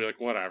one?" They'll be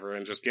like, "Whatever,"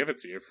 and just give it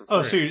to you for free.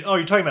 Oh, so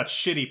you're talking about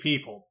shitty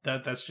people.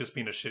 That's just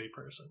being a shitty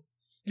person.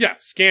 Yeah,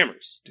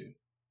 scammers. Dude.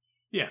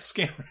 Yeah,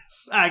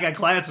 scammers. I got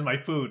glass in my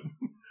food.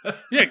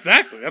 Yeah,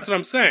 exactly. That's what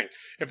I'm saying.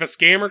 If a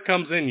scammer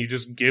comes in, you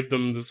just give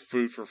them this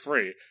food for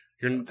free.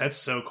 That's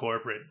so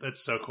corporate.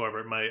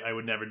 I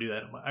would never do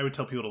that. I would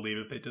tell people to leave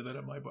if they did that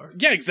at my bar.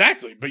 Yeah,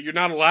 exactly. But you're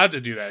not allowed to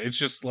do that. It's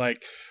just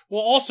like,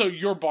 well, also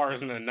your bar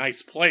isn't a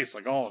nice place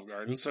like Olive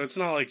Garden, so it's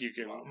not like you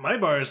can. My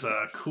bar is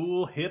a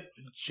cool, hip,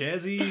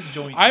 jazzy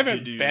joint. I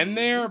haven't been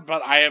there,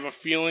 but I have a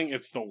feeling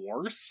it's the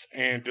worst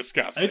and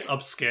disgusting. It's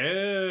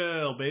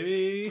upscale,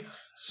 baby.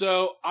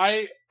 So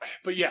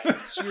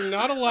you're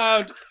not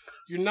allowed.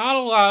 You're not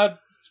allowed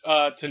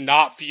to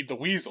not feed the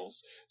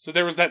weasels. So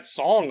there was that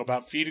song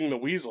about feeding the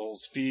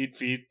weasels. Feed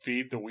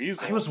the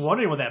weasels. I was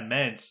wondering what that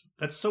meant.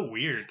 That's so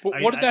weird.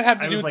 But what did that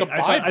have to do with the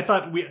Bible? I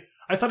thought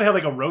it had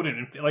like a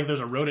rodent, like there's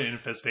a rodent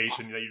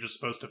infestation that you're just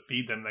supposed to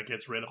feed them that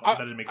gets rid of them.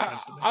 That didn't make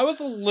sense to me. I was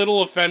a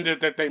little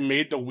offended that they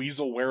made the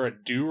weasel wear a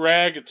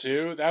do-rag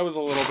too. That was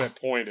a little bit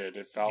pointed.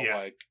 It felt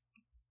like.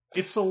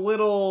 It's a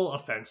little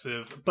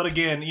offensive, but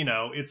again,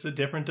 it's a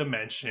different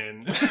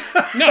dimension.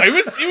 No, it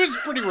was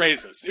pretty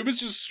racist. It was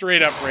just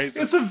straight up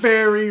racist. It's a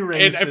very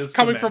racist. And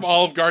coming from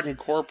Olive Garden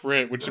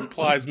corporate, which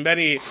implies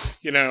many,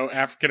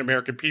 African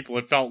American people,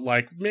 it felt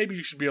like maybe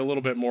you should be a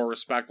little bit more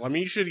respectful. I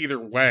mean, you should either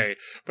way,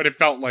 but it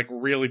felt like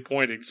really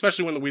pointed,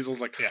 especially when the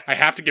weasel's like, "I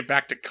have to get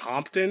back to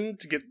Compton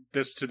to get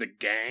this to the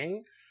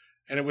gang."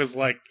 And it was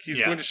like,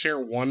 he's going to share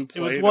one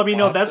plate.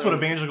 That's what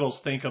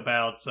evangelicals think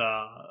about,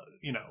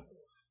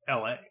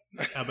 L.A.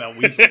 about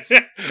weasels.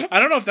 I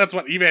don't know if that's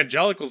what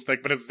evangelicals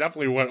think, but it's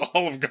definitely what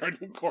Olive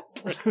Garden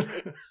corporate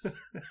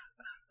is.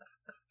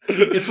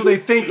 It's what they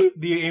think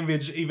the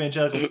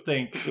evangelicals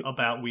think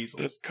about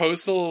weasels.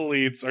 Coastal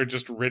elites are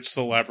just rich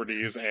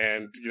celebrities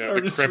and, Or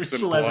the just Crips and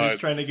celebrities Bloods.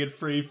 trying to get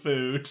free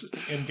food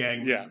and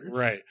gang Yeah, members.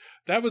 right.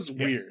 That was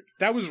weird.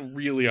 That was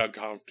really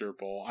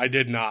uncomfortable. I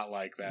did not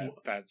like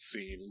that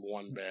scene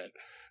one bit.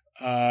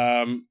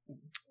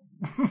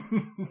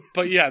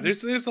 But yeah,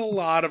 there's a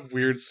lot of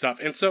weird stuff.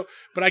 And so,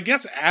 but I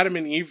guess Adam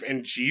and Eve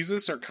and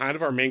Jesus are kind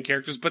of our main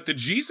characters, but the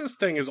Jesus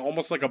thing is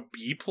almost like a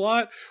B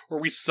plot where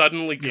we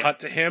suddenly cut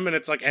to him and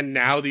it's like, and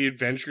now the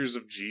adventures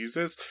of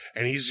Jesus,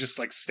 and he's just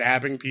like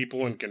stabbing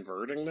people and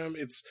converting them.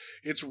 It's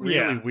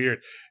really weird.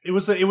 It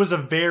was a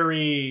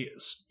very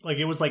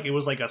it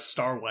was like a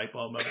star wipe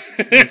almost.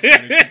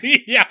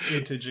 Yeah.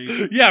 Into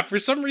Jesus. Yeah, for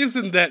some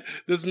reason that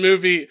this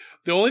movie,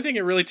 the only thing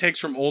it really takes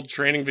from old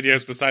training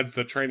videos besides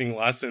the training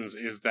lessons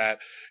is that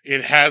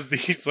it has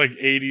these like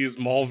 80s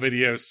mall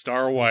video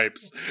star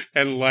wipes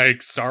and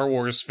like Star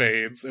Wars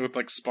fades with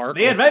like sparkles.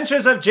 The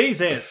Adventures of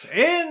Jesus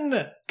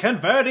in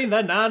converting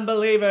the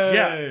non-believers.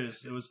 Yeah.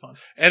 It was fun.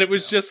 And it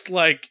was just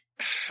like,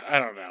 I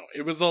don't know.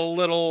 It was a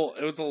little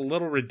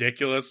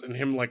ridiculous, and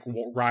him like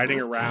riding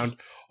around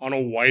on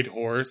a white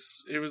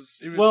horse. It was.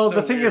 Well, so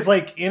the thing weird. is,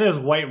 like in his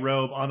white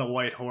robe on a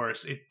white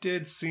horse, it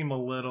did seem a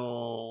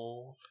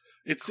little.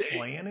 It's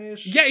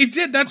clannish. Yeah, it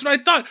did. That's what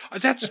I thought.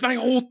 That's my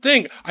whole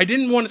thing. I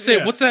didn't want to say,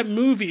 Yeah. what's that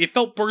movie? It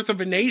felt Birth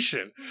of a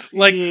Nation.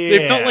 Like,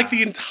 it felt like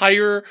the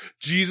entire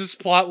Jesus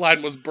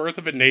plotline was Birth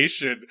of a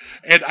Nation.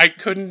 And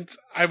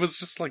I was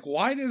just like,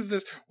 why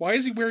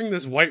is he wearing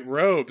this white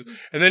robe?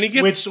 And then he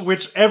gets...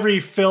 Which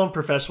every film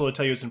professor will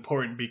tell you is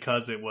important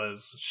because it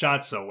was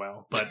shot so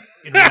well. But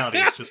in reality,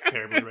 it's just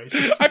terribly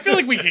racist. I feel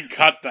like we can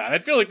cut that. I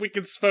feel like we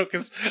can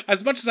focus...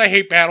 As much as I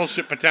hate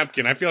Battleship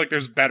Potemkin, I feel like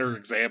there's better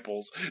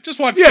examples. Just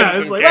watch Citizen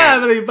it's like,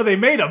 Kane. but they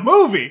made a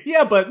movie.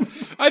 Yeah, but...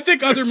 I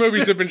think other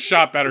movies have been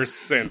shot better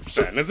since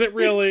then. Is it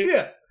really?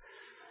 Yeah.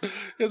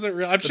 Is it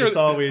real? I'm But sure. it's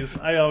always...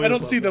 I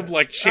don't see them that.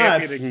 like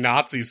championing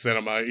Nazi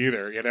cinema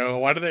either. You know,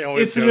 why do they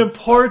always? It's an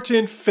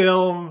important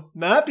film,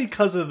 not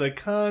because of the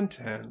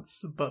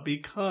contents, but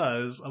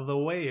because of the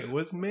way it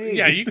was made.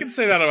 Yeah, you can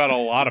say that about a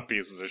lot of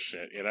pieces of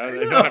shit. You know,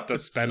 they know, don't have to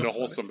it's spend so a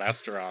whole funny.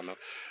 semester on them.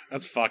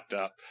 That's fucked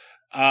up.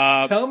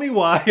 Tell me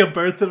why A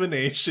Birth of a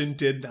Nation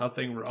did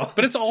nothing wrong.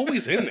 But it's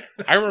always in there.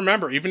 I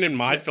remember even in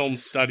my film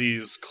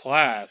studies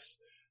class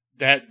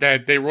that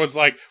there was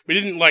like, we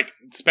didn't like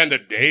spend a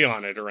day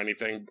on it or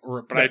anything,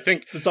 but I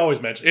think it's always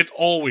mentioned. it's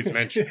always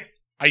mentioned.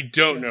 I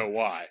don't know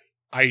why.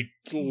 I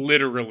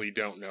literally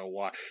don't know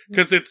why.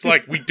 Because it's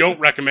like, we don't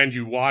recommend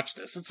you watch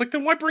this. It's like,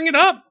 then why bring it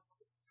up?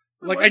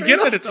 Like, I get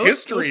that it's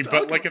history,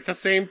 but like at the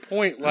same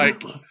point, like,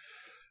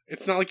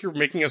 it's not like you're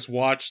making us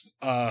watch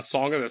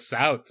Song of the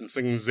South and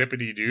singing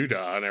Zippity Doo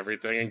Dah and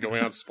everything and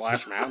going on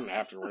Splash Mountain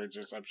afterwards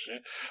or some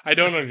shit. I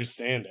don't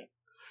understand it.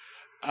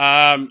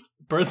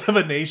 Birth of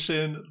a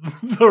Nation,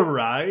 the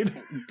ride.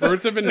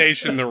 Birth of a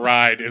Nation, the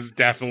ride is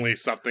definitely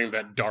something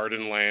that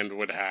Dardenland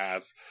would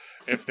have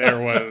if there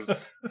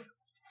was.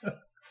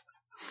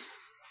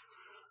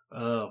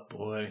 Oh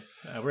boy,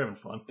 we're having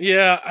fun.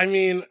 Yeah, I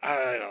mean,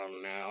 I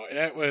don't know.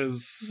 It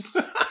was.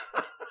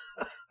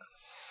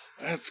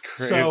 That's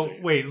crazy. So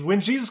wait,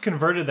 when Jesus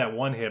converted that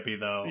one hippie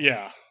though,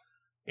 Yeah.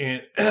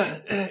 and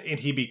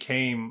he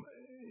became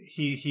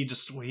he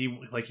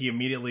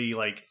immediately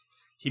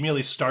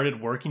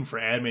started working for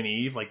Adam and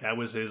Eve. Like that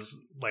was his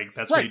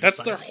that's what he Right, that's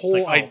decided. their It's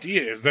whole like,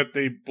 idea is that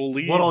they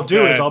believe what I'll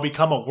do is that- I'll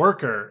become a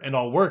worker and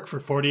I'll work for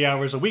 40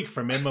 hours a week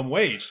for minimum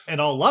wage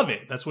and I'll love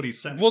it. That's what he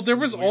said. Well, there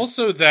was Weird.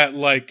 also that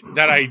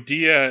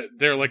idea.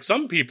 They're like,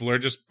 some people are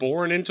just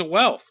born into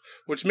wealth,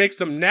 which makes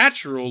them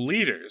natural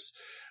leaders.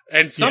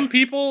 And some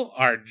people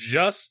are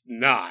just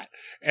not.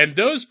 And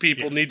those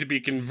people need to be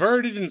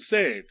converted and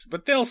saved,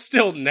 but they'll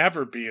still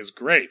never be as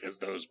great as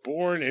those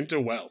born into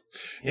wealth.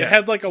 Yeah. It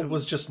had like It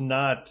was just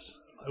not.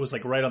 It was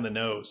like right on the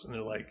nose, and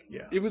they're like,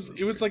 yeah. It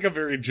was like a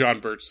very John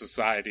Birch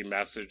Society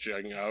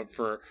messaging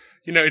for,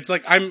 it's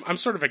like I'm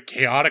sort of a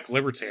chaotic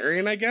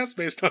libertarian, I guess,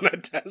 based on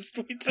that test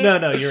we took.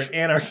 No, you're an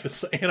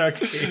anarchist.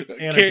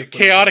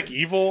 Chaotic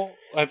evil,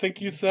 I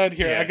think you said.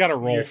 Here, Yeah, I got to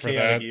roll you're for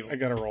chaotic that. evil. I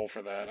got to roll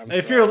for that.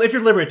 If you're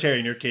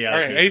libertarian, you're all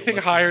chaotic. right, anything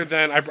higher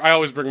than I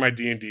always bring my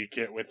D&D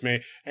kit with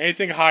me.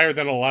 Anything higher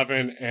than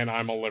 11, and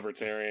I'm a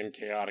libertarian,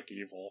 chaotic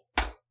evil.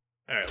 All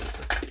right, let's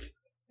see.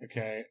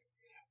 Okay.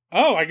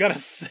 Oh, I got a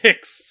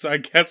 6. So I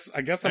guess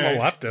I'm a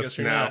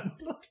leftist now.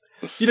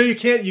 You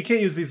can't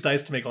use these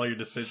dice to make all your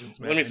decisions,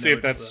 man. Let me I see know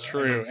if that's it's,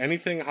 true.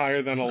 Anything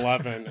higher than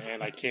 11,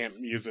 and I can't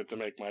use it to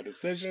make my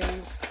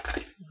decisions.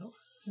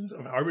 It's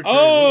arbitrary rules.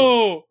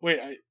 Oh, wait,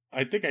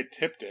 I think I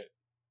tipped it.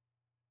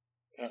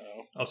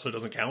 Uh-oh. Oh, so it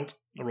doesn't count?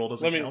 The roll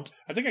doesn't count?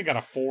 I think I got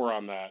a 4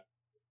 on that.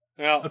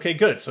 Well, Okay,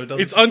 good. So it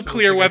doesn't. it's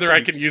unclear whether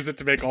I can use it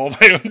to make all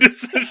my own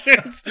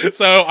decisions.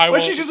 So I Why will.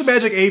 don't you use a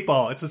magic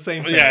 8-ball? It's the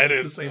same thing. Yeah, it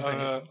it's is. the same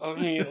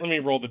thing. Let me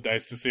roll the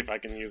dice to see if I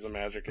can use a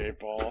magic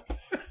 8-ball.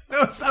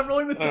 No, stop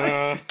rolling the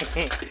dice.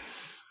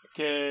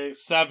 Okay,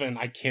 7.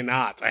 I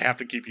cannot. I have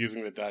to keep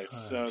using the dice.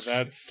 So shit.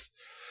 that's.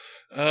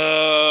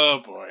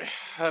 Oh boy,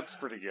 that's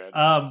pretty good.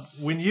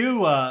 When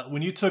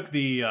you took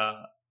the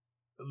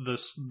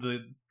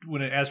the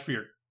when it asked for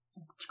your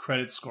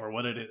credit score,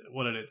 what did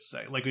it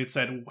say? Like it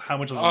said, how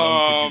much of a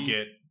loan could you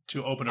get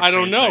to open a I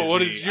don't know.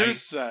 What franchisee? did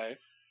yours say?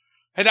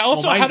 And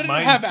also, how did it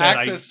have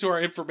access to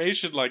our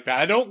information like that?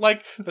 I don't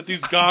like that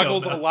these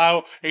goggles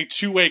allow a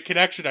two-way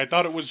connection. I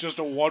thought it was just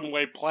a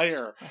one-way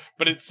player,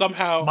 but it's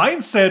somehow...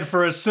 Mine said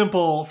for a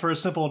simple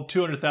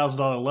 $200,000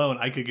 loan,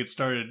 I could get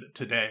started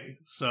today.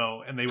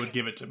 So, and they would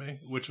give it to me,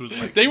 which was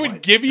like... They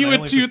would give you a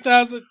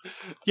 $200,000?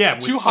 Yeah,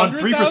 on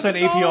 3%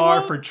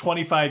 APR for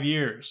 25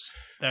 years.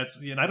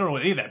 That's, and I don't know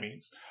what any of that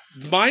means.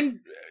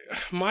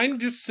 Mine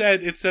just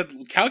said,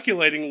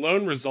 calculating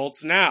loan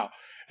results now.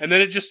 And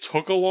then it just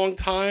took a long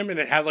time, and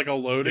it had like a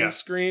loading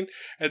screen.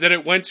 And then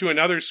it went to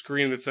another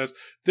screen that says,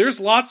 there's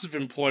lots of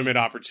employment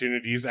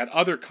opportunities at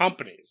other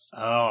companies.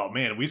 Oh,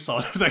 man, we saw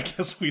it. I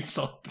guess we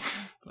saw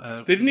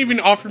it. They didn't even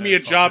offer me a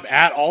job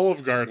at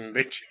Olive Garden.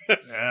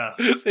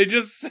 They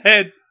just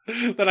said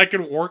that I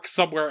could work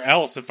somewhere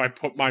else if I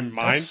put my mind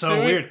to it. That's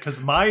so weird,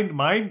 because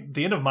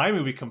the end of my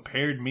movie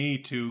compared me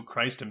to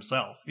Christ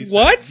himself. He said,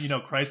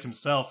 what? Christ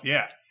himself,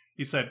 yeah.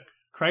 He said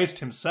Christ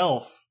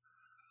himself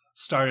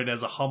started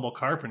as a humble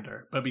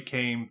carpenter, but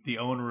became the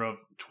owner of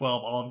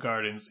 12 Olive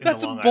Gardens in the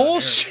Long Island area. That's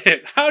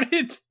bullshit. How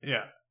did...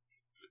 Yeah.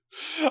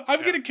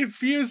 I'm getting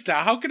confused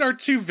now. How can our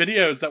two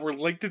videos that were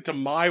linked into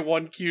my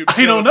one cube...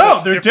 I don't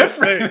know. They're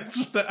different.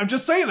 I'm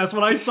just saying. That's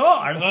what I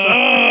saw. I'm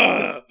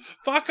sorry.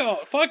 Fuck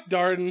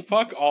Darden.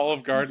 Fuck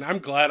Olive Garden. I'm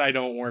glad I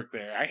don't work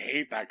there. I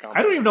hate that company.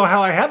 I don't even know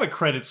how I have a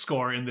credit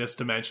score in this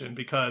dimension,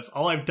 because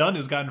all I've done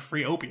is gotten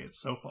free opiates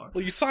so far.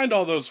 Well, you signed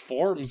all those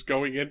forms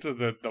going into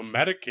the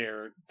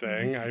Medicare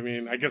thing. I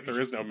mean, I guess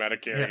there is no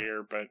Medicare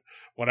here, but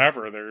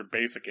whatever. Their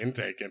basic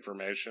intake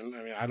information.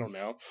 I mean, I don't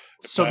know.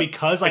 So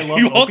because I love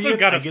you opiates, also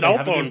got a cell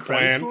phone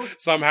plan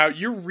somehow.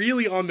 You're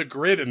really on the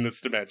grid in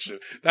this dimension.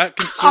 That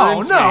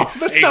concerns me. Oh, no.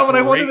 That's not what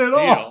I wanted at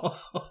all.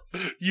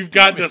 You've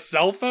got a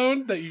cell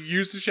phone that you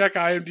use to check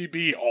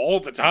IMDb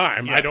all the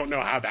time. Yeah. I don't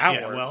know how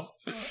that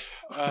works.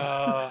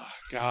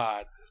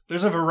 God.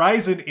 There's a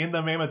Verizon in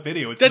the Mammoth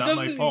video. It's not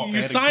my fault.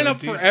 You sign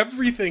up for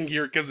everything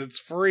here because it's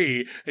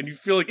free, and you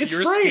feel like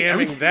you're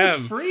scamming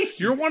them. Free.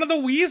 You're one of the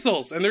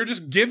weasels, and they're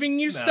just giving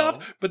you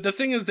stuff. But the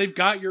thing is, they've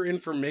got your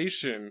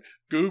information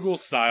Google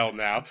style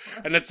now,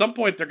 and at some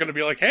point they're going to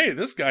be like, "Hey,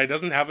 this guy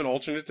doesn't have an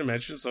alternate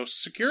dimension social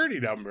security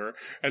number,"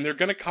 and they're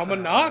going to come a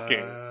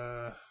knocking.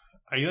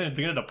 Are you going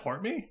to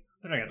deport me?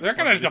 They're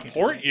going to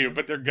deport you,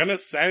 but they're going to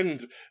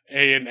send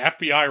an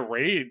FBI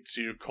raid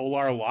to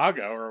Kolar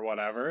Lago or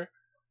whatever.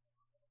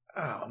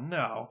 Oh,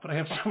 no, but I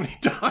have so many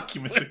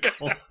documents at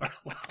Kolar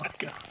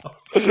Lago.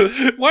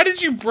 Why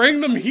did you bring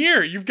them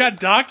here? You've got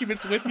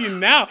documents with you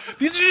now.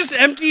 These are just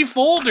empty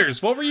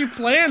folders. What were you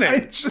planning? I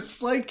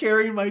just like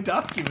carrying my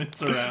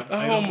documents around.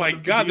 Oh my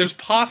god, there's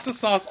pasta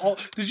sauce all...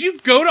 Did you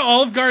go to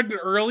Olive Garden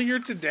earlier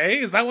today?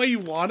 Is that why you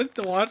wanted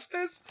to watch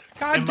this?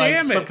 God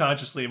damn it.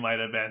 Subconsciously, it might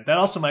have been. That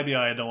also might be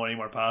why I don't want any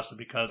more pasta,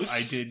 because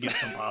I did get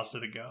some pasta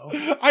to go.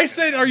 I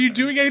said, are you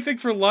doing anything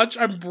for lunch?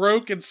 I'm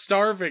broke and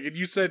starving. And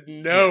you said,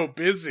 no,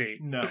 busy.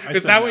 No,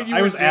 is that what you were doing?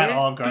 I was at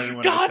Olive Garden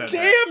when I said God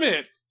damn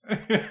it!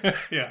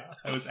 Yeah,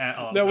 I was at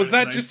Olive Garden. Now, was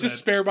that just to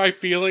spare my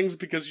feelings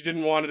because you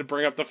didn't want to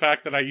bring up the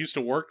fact that I used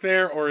to work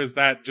there, or is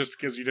that just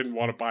because you didn't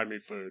want to buy me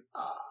food?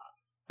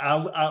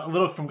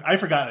 I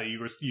forgot that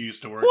you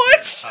used to work.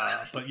 What? There.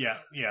 But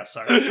yeah,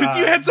 sorry. You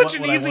had such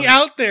an easy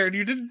out there, and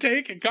you didn't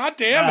take it. God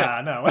damn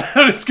it! No. What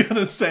I was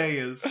gonna say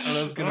is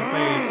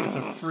it's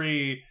a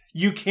free.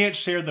 You can't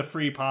share the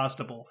free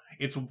pasta bowl.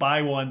 It's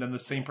buy one, then the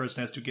same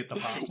person has to get the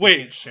pasta. You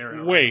can't share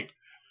it. Wait.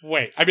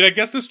 I mean, I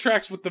guess this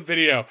tracks with the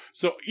video.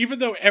 So even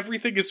though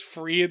everything is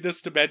free in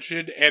this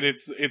dimension and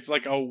it's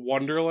like a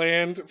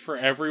wonderland for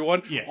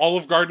everyone,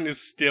 Olive Garden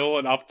is still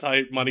an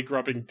uptight, money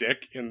grubbing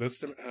dick in this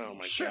dimension. Oh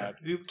my god!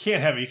 You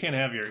can't have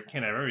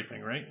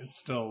everything, right? It's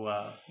still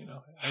I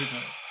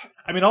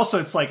mean, also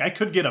it's like I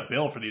could get a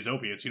bill for these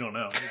opiates. You don't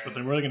know, but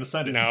they're really going to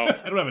send it. No,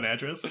 I don't have an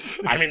address.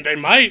 I mean, they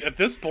might at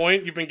this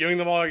point. You've been giving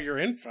them all your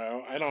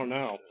info. I don't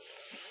know.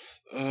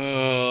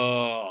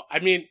 I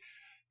mean,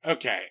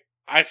 okay.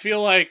 I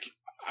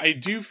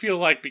do feel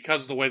like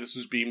because of the way this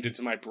was beamed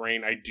into my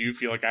brain, I do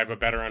feel like I have a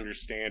better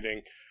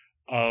understanding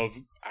of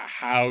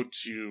how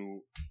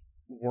to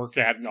work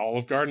at an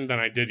Olive Garden than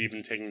I did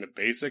even taking the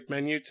basic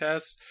menu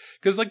test.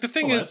 Because like the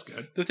thing is,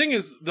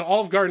 the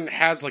Olive Garden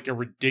has like a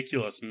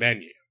ridiculous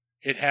menu.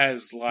 It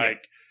has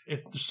like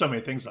there's so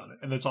many things on it,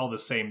 and it's all the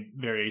same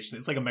variation.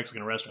 It's like a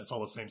Mexican restaurant. It's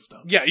all the same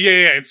stuff. Yeah.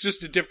 It's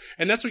just a different,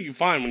 and that's what you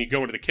find when you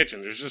go into the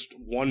kitchen. There's just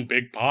one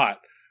big pot.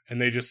 And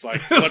they just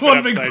like flip There's one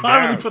it big upside pot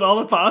down. and they put all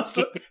the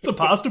pasta. It's a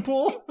pasta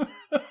pool.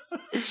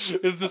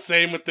 It's the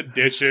same with the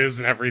dishes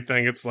and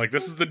everything. It's like,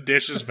 this is the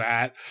dishes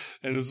vat,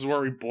 and this is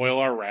where we boil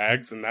our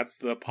rags, and that's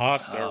the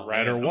pasta,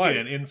 red or white.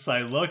 An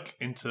inside look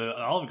into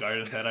Olive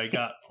Garden that I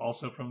got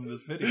also from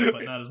this video,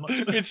 but not as much.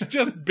 It's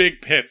just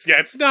big pits. Yeah,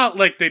 it's not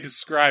like they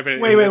describe it.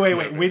 Wait.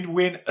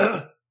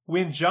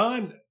 When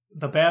John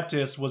the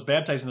Baptist was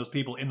baptizing those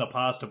people in the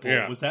pasta pool.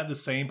 Yeah. Was that the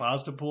same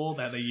pasta pool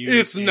that they used?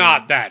 It's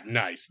not that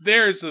nice.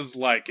 Theirs is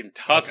like in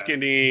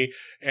Tuscany,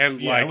 and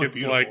Yeah, it like looked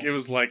it's like beautiful. it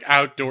was like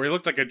outdoor. It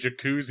looked like a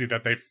jacuzzi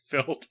that they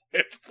filled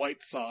with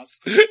white sauce.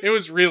 It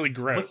was really It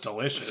gross. looked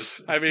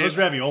delicious. I mean- those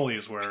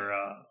raviolis were.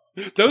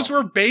 Those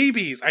were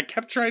babies. I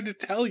kept trying to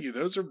tell you,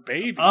 those are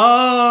babies.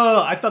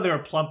 Oh, I thought they were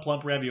plump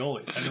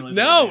raviolis. I didn't realize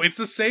they No, were it's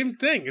the same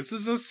thing. This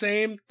is the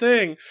same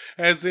thing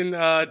as in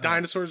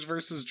Dinosaurs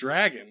versus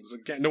Dragons.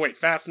 Again, no, wait,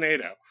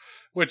 Fascinado.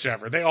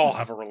 Whichever. They all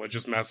have a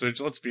religious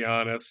message. Let's be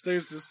honest.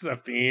 This is the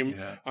theme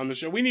Yeah. on the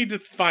show. We need to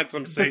find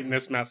some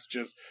Satanist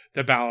messages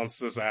to balance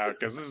this out,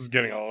 because this is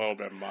getting a little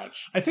bit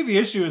much. I think the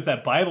issue is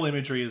that Bible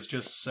imagery is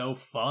just so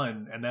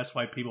fun, and that's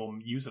why people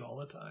use it all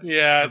the time.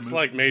 Yeah, For it's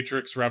like movies.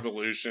 Matrix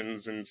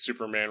Revolutions and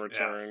Superman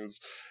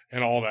Returns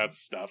and all that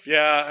stuff.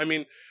 Yeah, I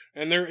mean,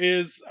 and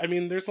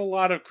there's a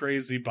lot of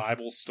crazy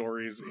Bible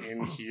stories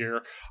in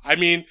here. I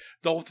mean,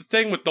 the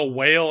thing with the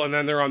whale, and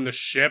then they're on the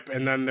ship,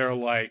 and then they're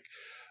like,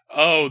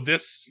 oh,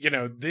 this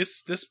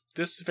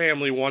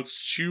family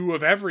wants 2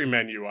 of every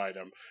menu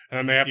item, and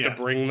then they have to Yeah.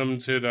 bring them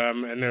to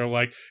them, and they're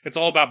like, it's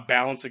all about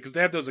balancing, because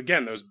they have those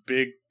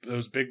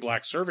big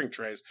black serving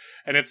trays,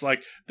 and it's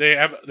like they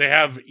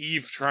have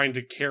Eve trying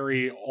to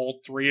carry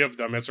all 3 of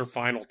them as her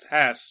final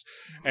test,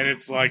 and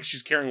it's like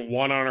she's carrying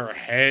one on her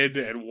head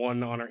and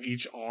one on her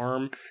each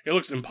arm. It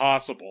looks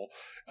impossible.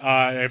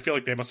 I feel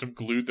like they must have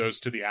glued those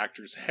to the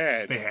actor's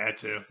head. They had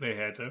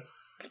to.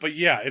 But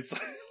yeah, it's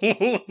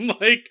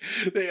like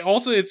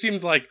it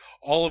seemed like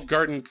Olive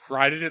Garden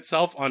prided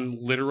itself on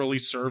literally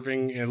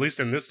serving, at least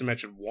in this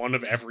dimension, 1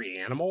 of every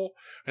animal.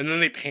 And then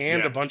they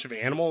panned Yeah. a bunch of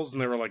animals,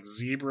 and there were like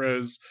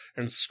zebras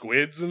and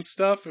squids and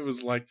stuff. It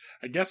was like,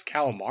 I guess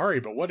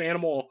calamari, but what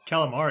animal?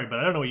 Calamari, but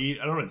I don't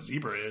know what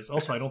zebra is.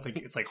 Also, I don't think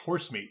it's like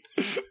horse meat.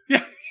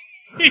 Yeah,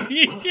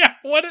 yeah.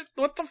 What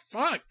the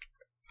fuck?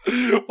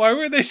 Why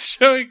were they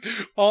showing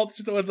all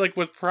like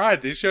with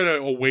pride? They showed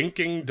a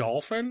winking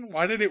dolphin.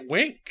 Why did it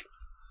wink?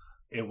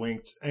 It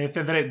winked, and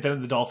then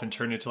the dolphin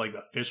turned into like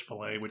the fish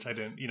fillet, which I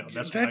didn't.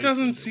 That's what I That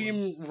doesn't assumed it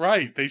seem was.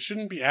 right. They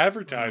shouldn't be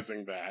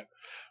advertising that.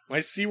 My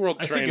SeaWorld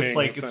I training. think it's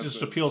like it senses.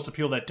 just appeals to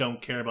people that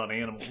don't care about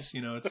animals.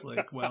 It's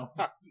like, well,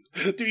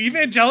 Do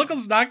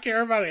evangelicals not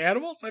care about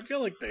animals? I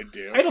feel like they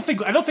do. I don't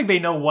think they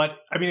know what.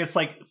 I mean, it's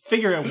like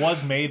figure it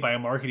was made by a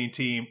marketing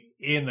team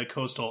in the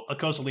coastal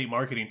elite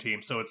marketing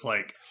team, so it's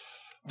like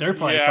they're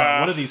probably Yeah. thought,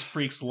 what do these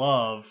freaks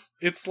love?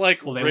 It's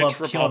like Well, they rich love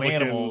killing Republicans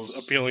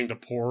animals. appealing to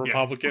poor Yeah.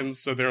 Republicans,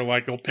 so they're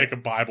like, they'll pick a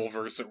Bible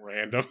verse at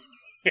random.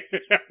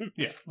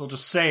 Yeah, they'll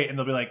just say it and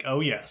they'll be like, "Oh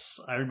yes,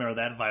 I remember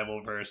that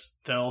Bible verse: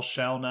 Thou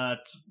shall not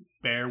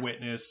bear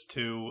witness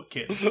to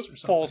kittens or something."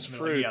 False And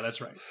they're like, fruits. yeah,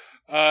 that's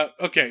right.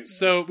 Okay,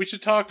 so we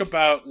should talk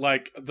about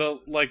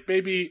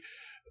maybe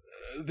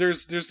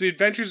there's the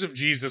Adventures of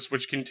Jesus,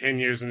 which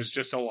continues and is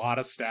just a lot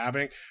of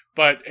stabbing,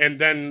 and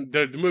then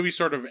the movie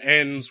sort of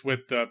ends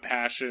with the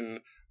passion,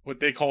 what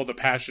they call the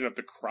Passion of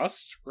the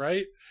Crust,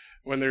 right?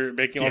 When they're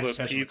making all Yeah, those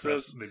Passion of the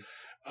pizzas. Crust.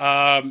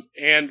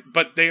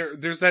 But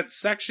there's that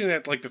section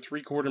at like the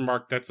 3/4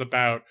 mark that's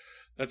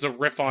a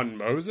riff on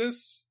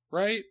Moses,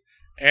 right?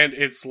 And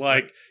it's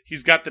like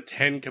he's got the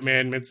 10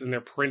 commandments and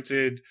they're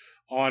printed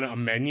on a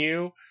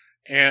menu,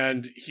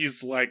 and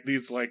he's like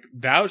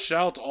thou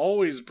shalt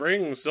always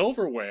bring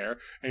silverware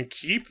and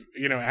keep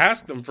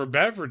ask them for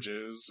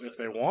beverages if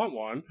they want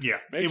one. Yeah,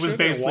 Make it sure was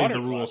their basically water the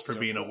rules glasses for are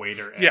being a full.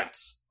 waiter at Yeah.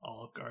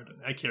 Olive Garden.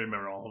 I can't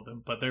remember all of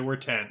them, but there were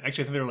 10. Actually, I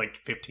think there were like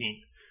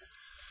 15.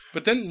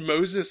 But then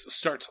Moses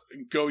starts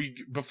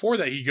before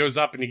that he goes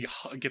up and he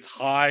gets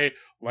high,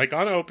 like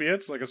on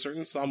opiates, like a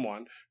certain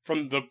someone,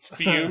 from the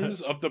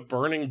fumes of the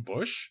burning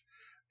bush.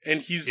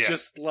 And he's Yeah.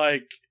 just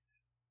like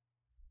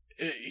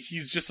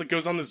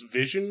goes on this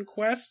vision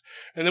quest.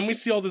 And then we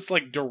see all this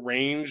like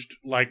deranged,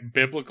 like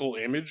biblical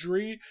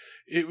imagery.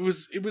 It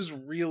was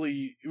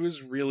really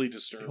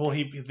disturbing. Well,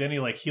 he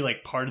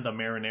parted the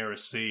Marinara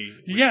Sea.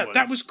 which Yeah,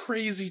 that was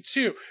crazy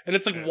too. And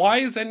it's like, Yeah. why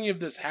is any of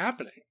this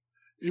happening?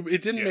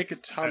 It didn't Yeah, make a I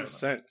ton don't of know.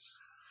 sense.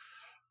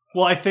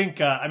 Well, I think,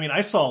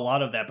 I saw a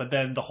lot of that, but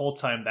then the whole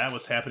time that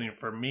was happening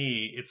for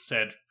me, it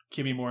said,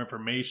 give me more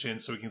information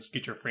so we can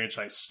get your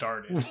franchise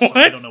started. What? So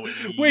I don't know what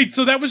you Wait,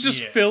 so that was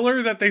just Yeah.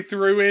 filler that they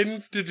threw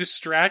in to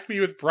distract me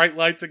with bright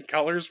lights and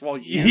colors while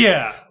you...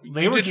 Yeah.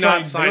 They You were did trying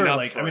not sign they were up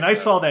like, for I mean, it, I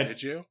saw though, that.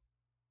 Did you?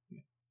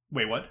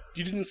 Wait, what?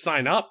 You didn't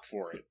sign up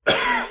for it.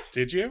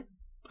 Did you?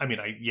 I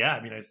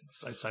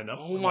signed up.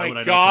 Oh Why my would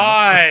I not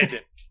sign up?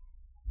 god!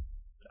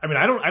 I mean,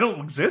 I don't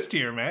exist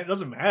here, man. It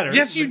doesn't matter.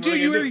 Yes, you What do. am I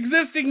You gonna are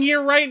existing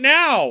here right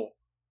now.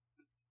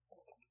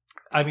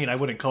 I mean, I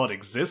wouldn't call it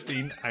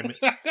existing. I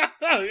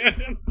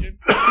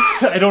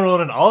don't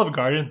own an Olive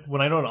Garden. When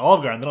I own an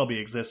Olive Garden, then I'll be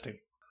existing.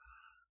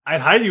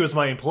 I'd hire you as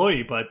my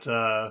employee, but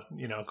according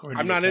to I'm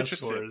your not test interested.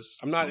 scores,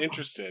 I'm not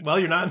interested. well,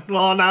 you're not.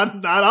 Well,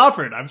 not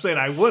offered. I'm saying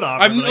I would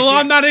offer. I'm but I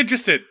can't. not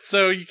interested,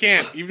 so you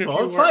can't. Even Well,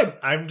 if it's you were.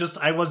 fine.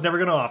 I was never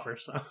going to offer.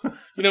 So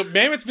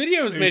Mammoth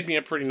Videos made me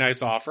a pretty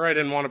nice offer. I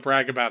didn't want to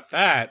brag about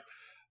that.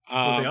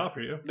 what they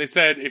offer you? They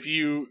said if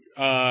you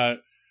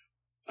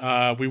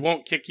we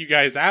won't kick you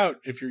guys out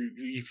if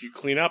you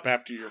clean up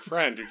after your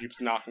friend who keeps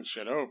knocking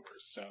shit over.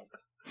 So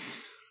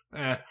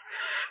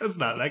That's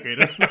not that great.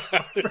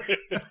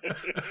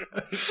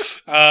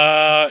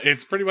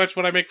 It's pretty much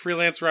what I make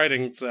freelance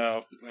writing.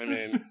 So I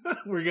mean,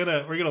 we're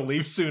gonna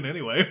leave soon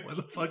anyway. What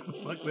the fuck,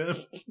 man?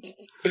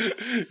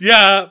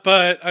 Yeah,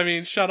 but I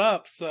mean, shut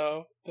up.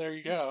 So there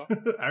you go.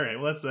 All right,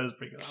 well that's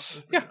pretty good.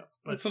 Yeah,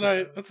 that's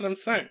what I'm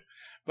saying.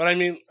 But I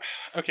mean,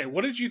 okay,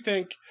 what did you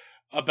think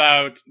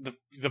about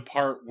the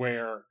part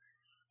where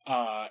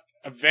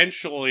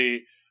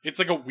eventually it's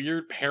like a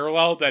weird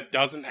parallel that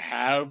doesn't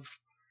have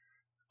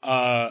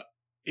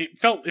it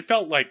felt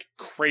like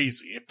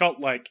crazy. It felt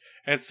like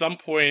at some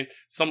point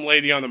some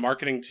lady on the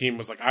marketing team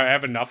was like, I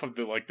have enough of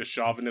the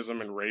chauvinism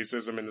and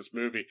racism in this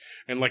movie,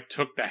 and like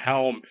took the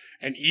helm,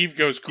 and Eve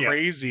goes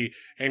crazy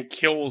and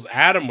kills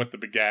Adam with the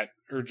baguette,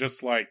 or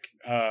just like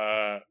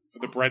the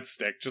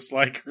breadstick, just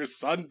like her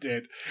son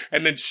did,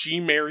 and then she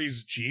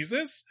marries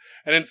Jesus,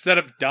 and instead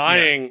of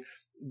dying,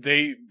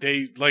 they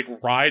like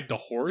ride the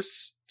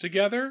horse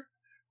together.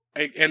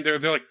 And they're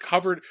like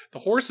covered. The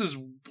horse is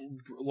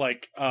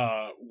like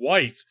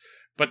white,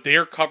 but they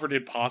are covered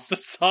in pasta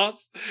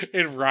sauce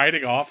and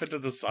riding off into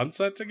the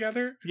sunset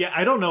together. Yeah,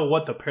 I don't know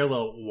what the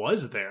parallel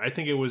was there. I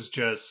think it was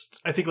just.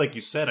 I think, like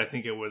you said, I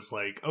think it was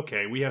like,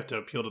 okay, we have to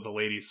appeal to the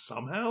ladies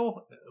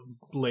somehow.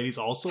 Ladies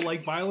also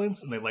like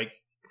violence, and they like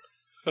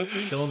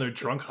killing their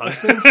drunk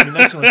husbands. I mean,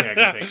 that's the only thing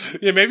I can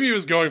think. Yeah, maybe he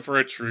was going for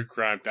a true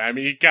crime thing. I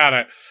mean, you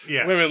gotta.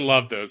 Yeah. Women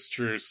love those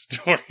true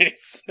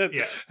stories.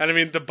 And I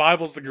mean, the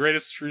Bible's the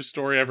greatest true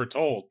story ever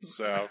told.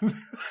 So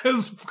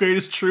it's the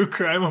greatest true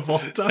crime of all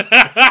time.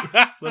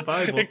 It's the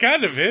Bible. It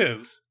kind of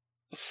is.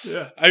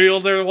 Yeah. I mean, well,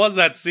 there was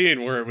that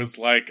scene where it was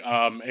like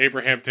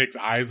Abraham takes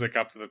Isaac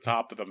up to the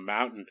top of the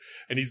mountain,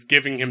 and he's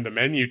giving him the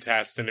menu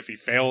test, and if he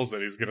fails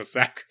it, he's going to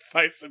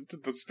sacrifice him to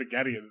the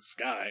spaghetti in the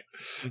sky.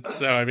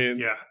 So, I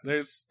mean,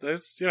 there's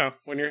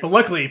when you're... But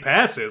luckily he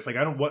passes. Like,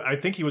 I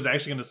think he was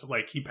actually going to,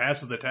 like, he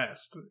passes the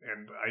test,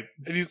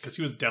 because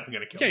he was definitely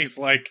going to kill him. Yeah,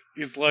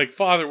 he's like,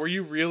 Father, were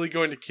you really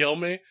going to kill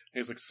me? And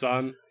he's like,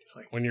 son,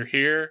 when you're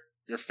here,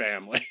 your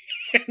family.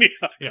 And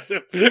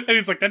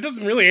he's like, that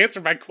doesn't really answer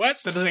my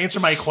question. That doesn't answer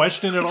my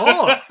question at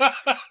all.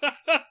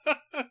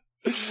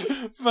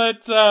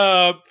 But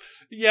so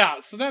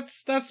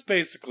that's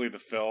basically the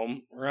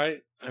film, right?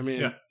 I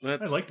mean, I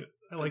liked it.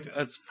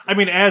 I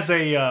mean, as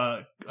a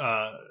a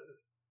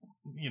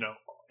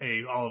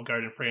Olive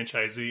Garden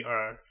franchisee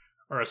or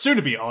a soon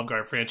to be Olive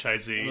Garden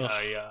franchisee,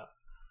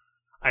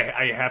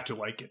 I have to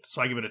like it,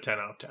 so I give it a 10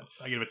 out of 10.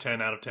 I give it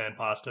 10 out of 10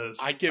 pastas.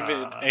 I give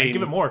it I'd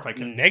give it more if I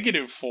could.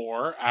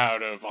 -4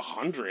 out of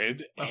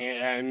 100,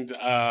 and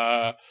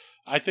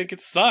I think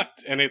it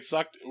sucked, and it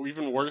sucked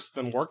even worse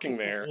than working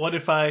there. What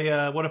if I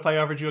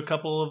offered you a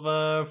couple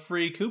of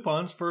free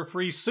coupons for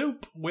free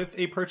soup with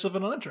a purchase of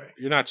an entree?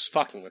 You're not just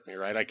fucking with me,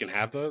 right? I can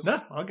have those. No,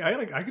 I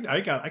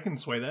can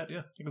sway that.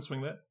 Yeah, you can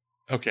swing that.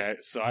 Okay,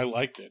 so I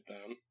liked it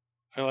then.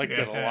 I liked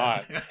it a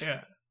lot.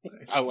 Yeah.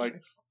 Nice.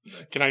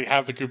 Can I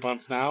have the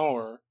coupons now,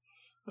 or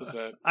is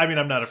that? I mean,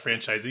 I'm not a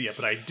franchisee yet,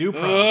 but I do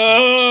promise.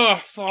 Oh,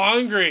 I'm so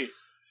hungry.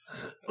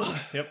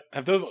 Yep.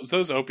 Have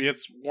those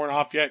opiates worn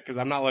off yet? Because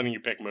I'm not letting you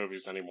pick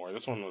movies anymore.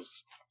 This one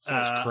was so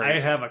much crazy.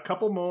 I have a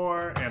couple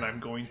more, and I'm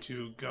going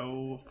to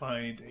go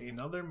find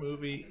another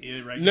movie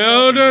right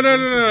now.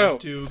 No.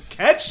 To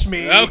catch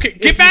me. Okay,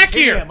 get back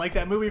here. Like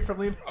that movie from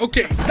Liam.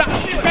 Okay, stop.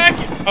 Get back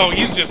here. Oh,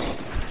 he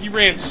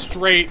ran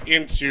straight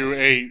into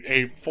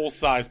a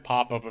full-size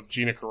pop-up of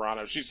Gina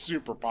Carano. She's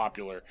super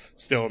popular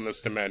still in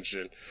this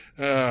dimension.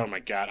 Oh, my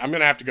God. I'm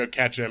going to have to go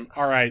catch him.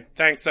 All right.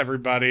 Thanks,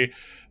 everybody.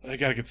 I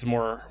got to get some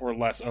more or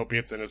less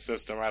opiates in his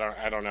system.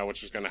 I don't know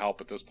which is going to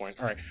help at this point.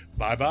 All right.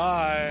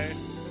 Bye-bye.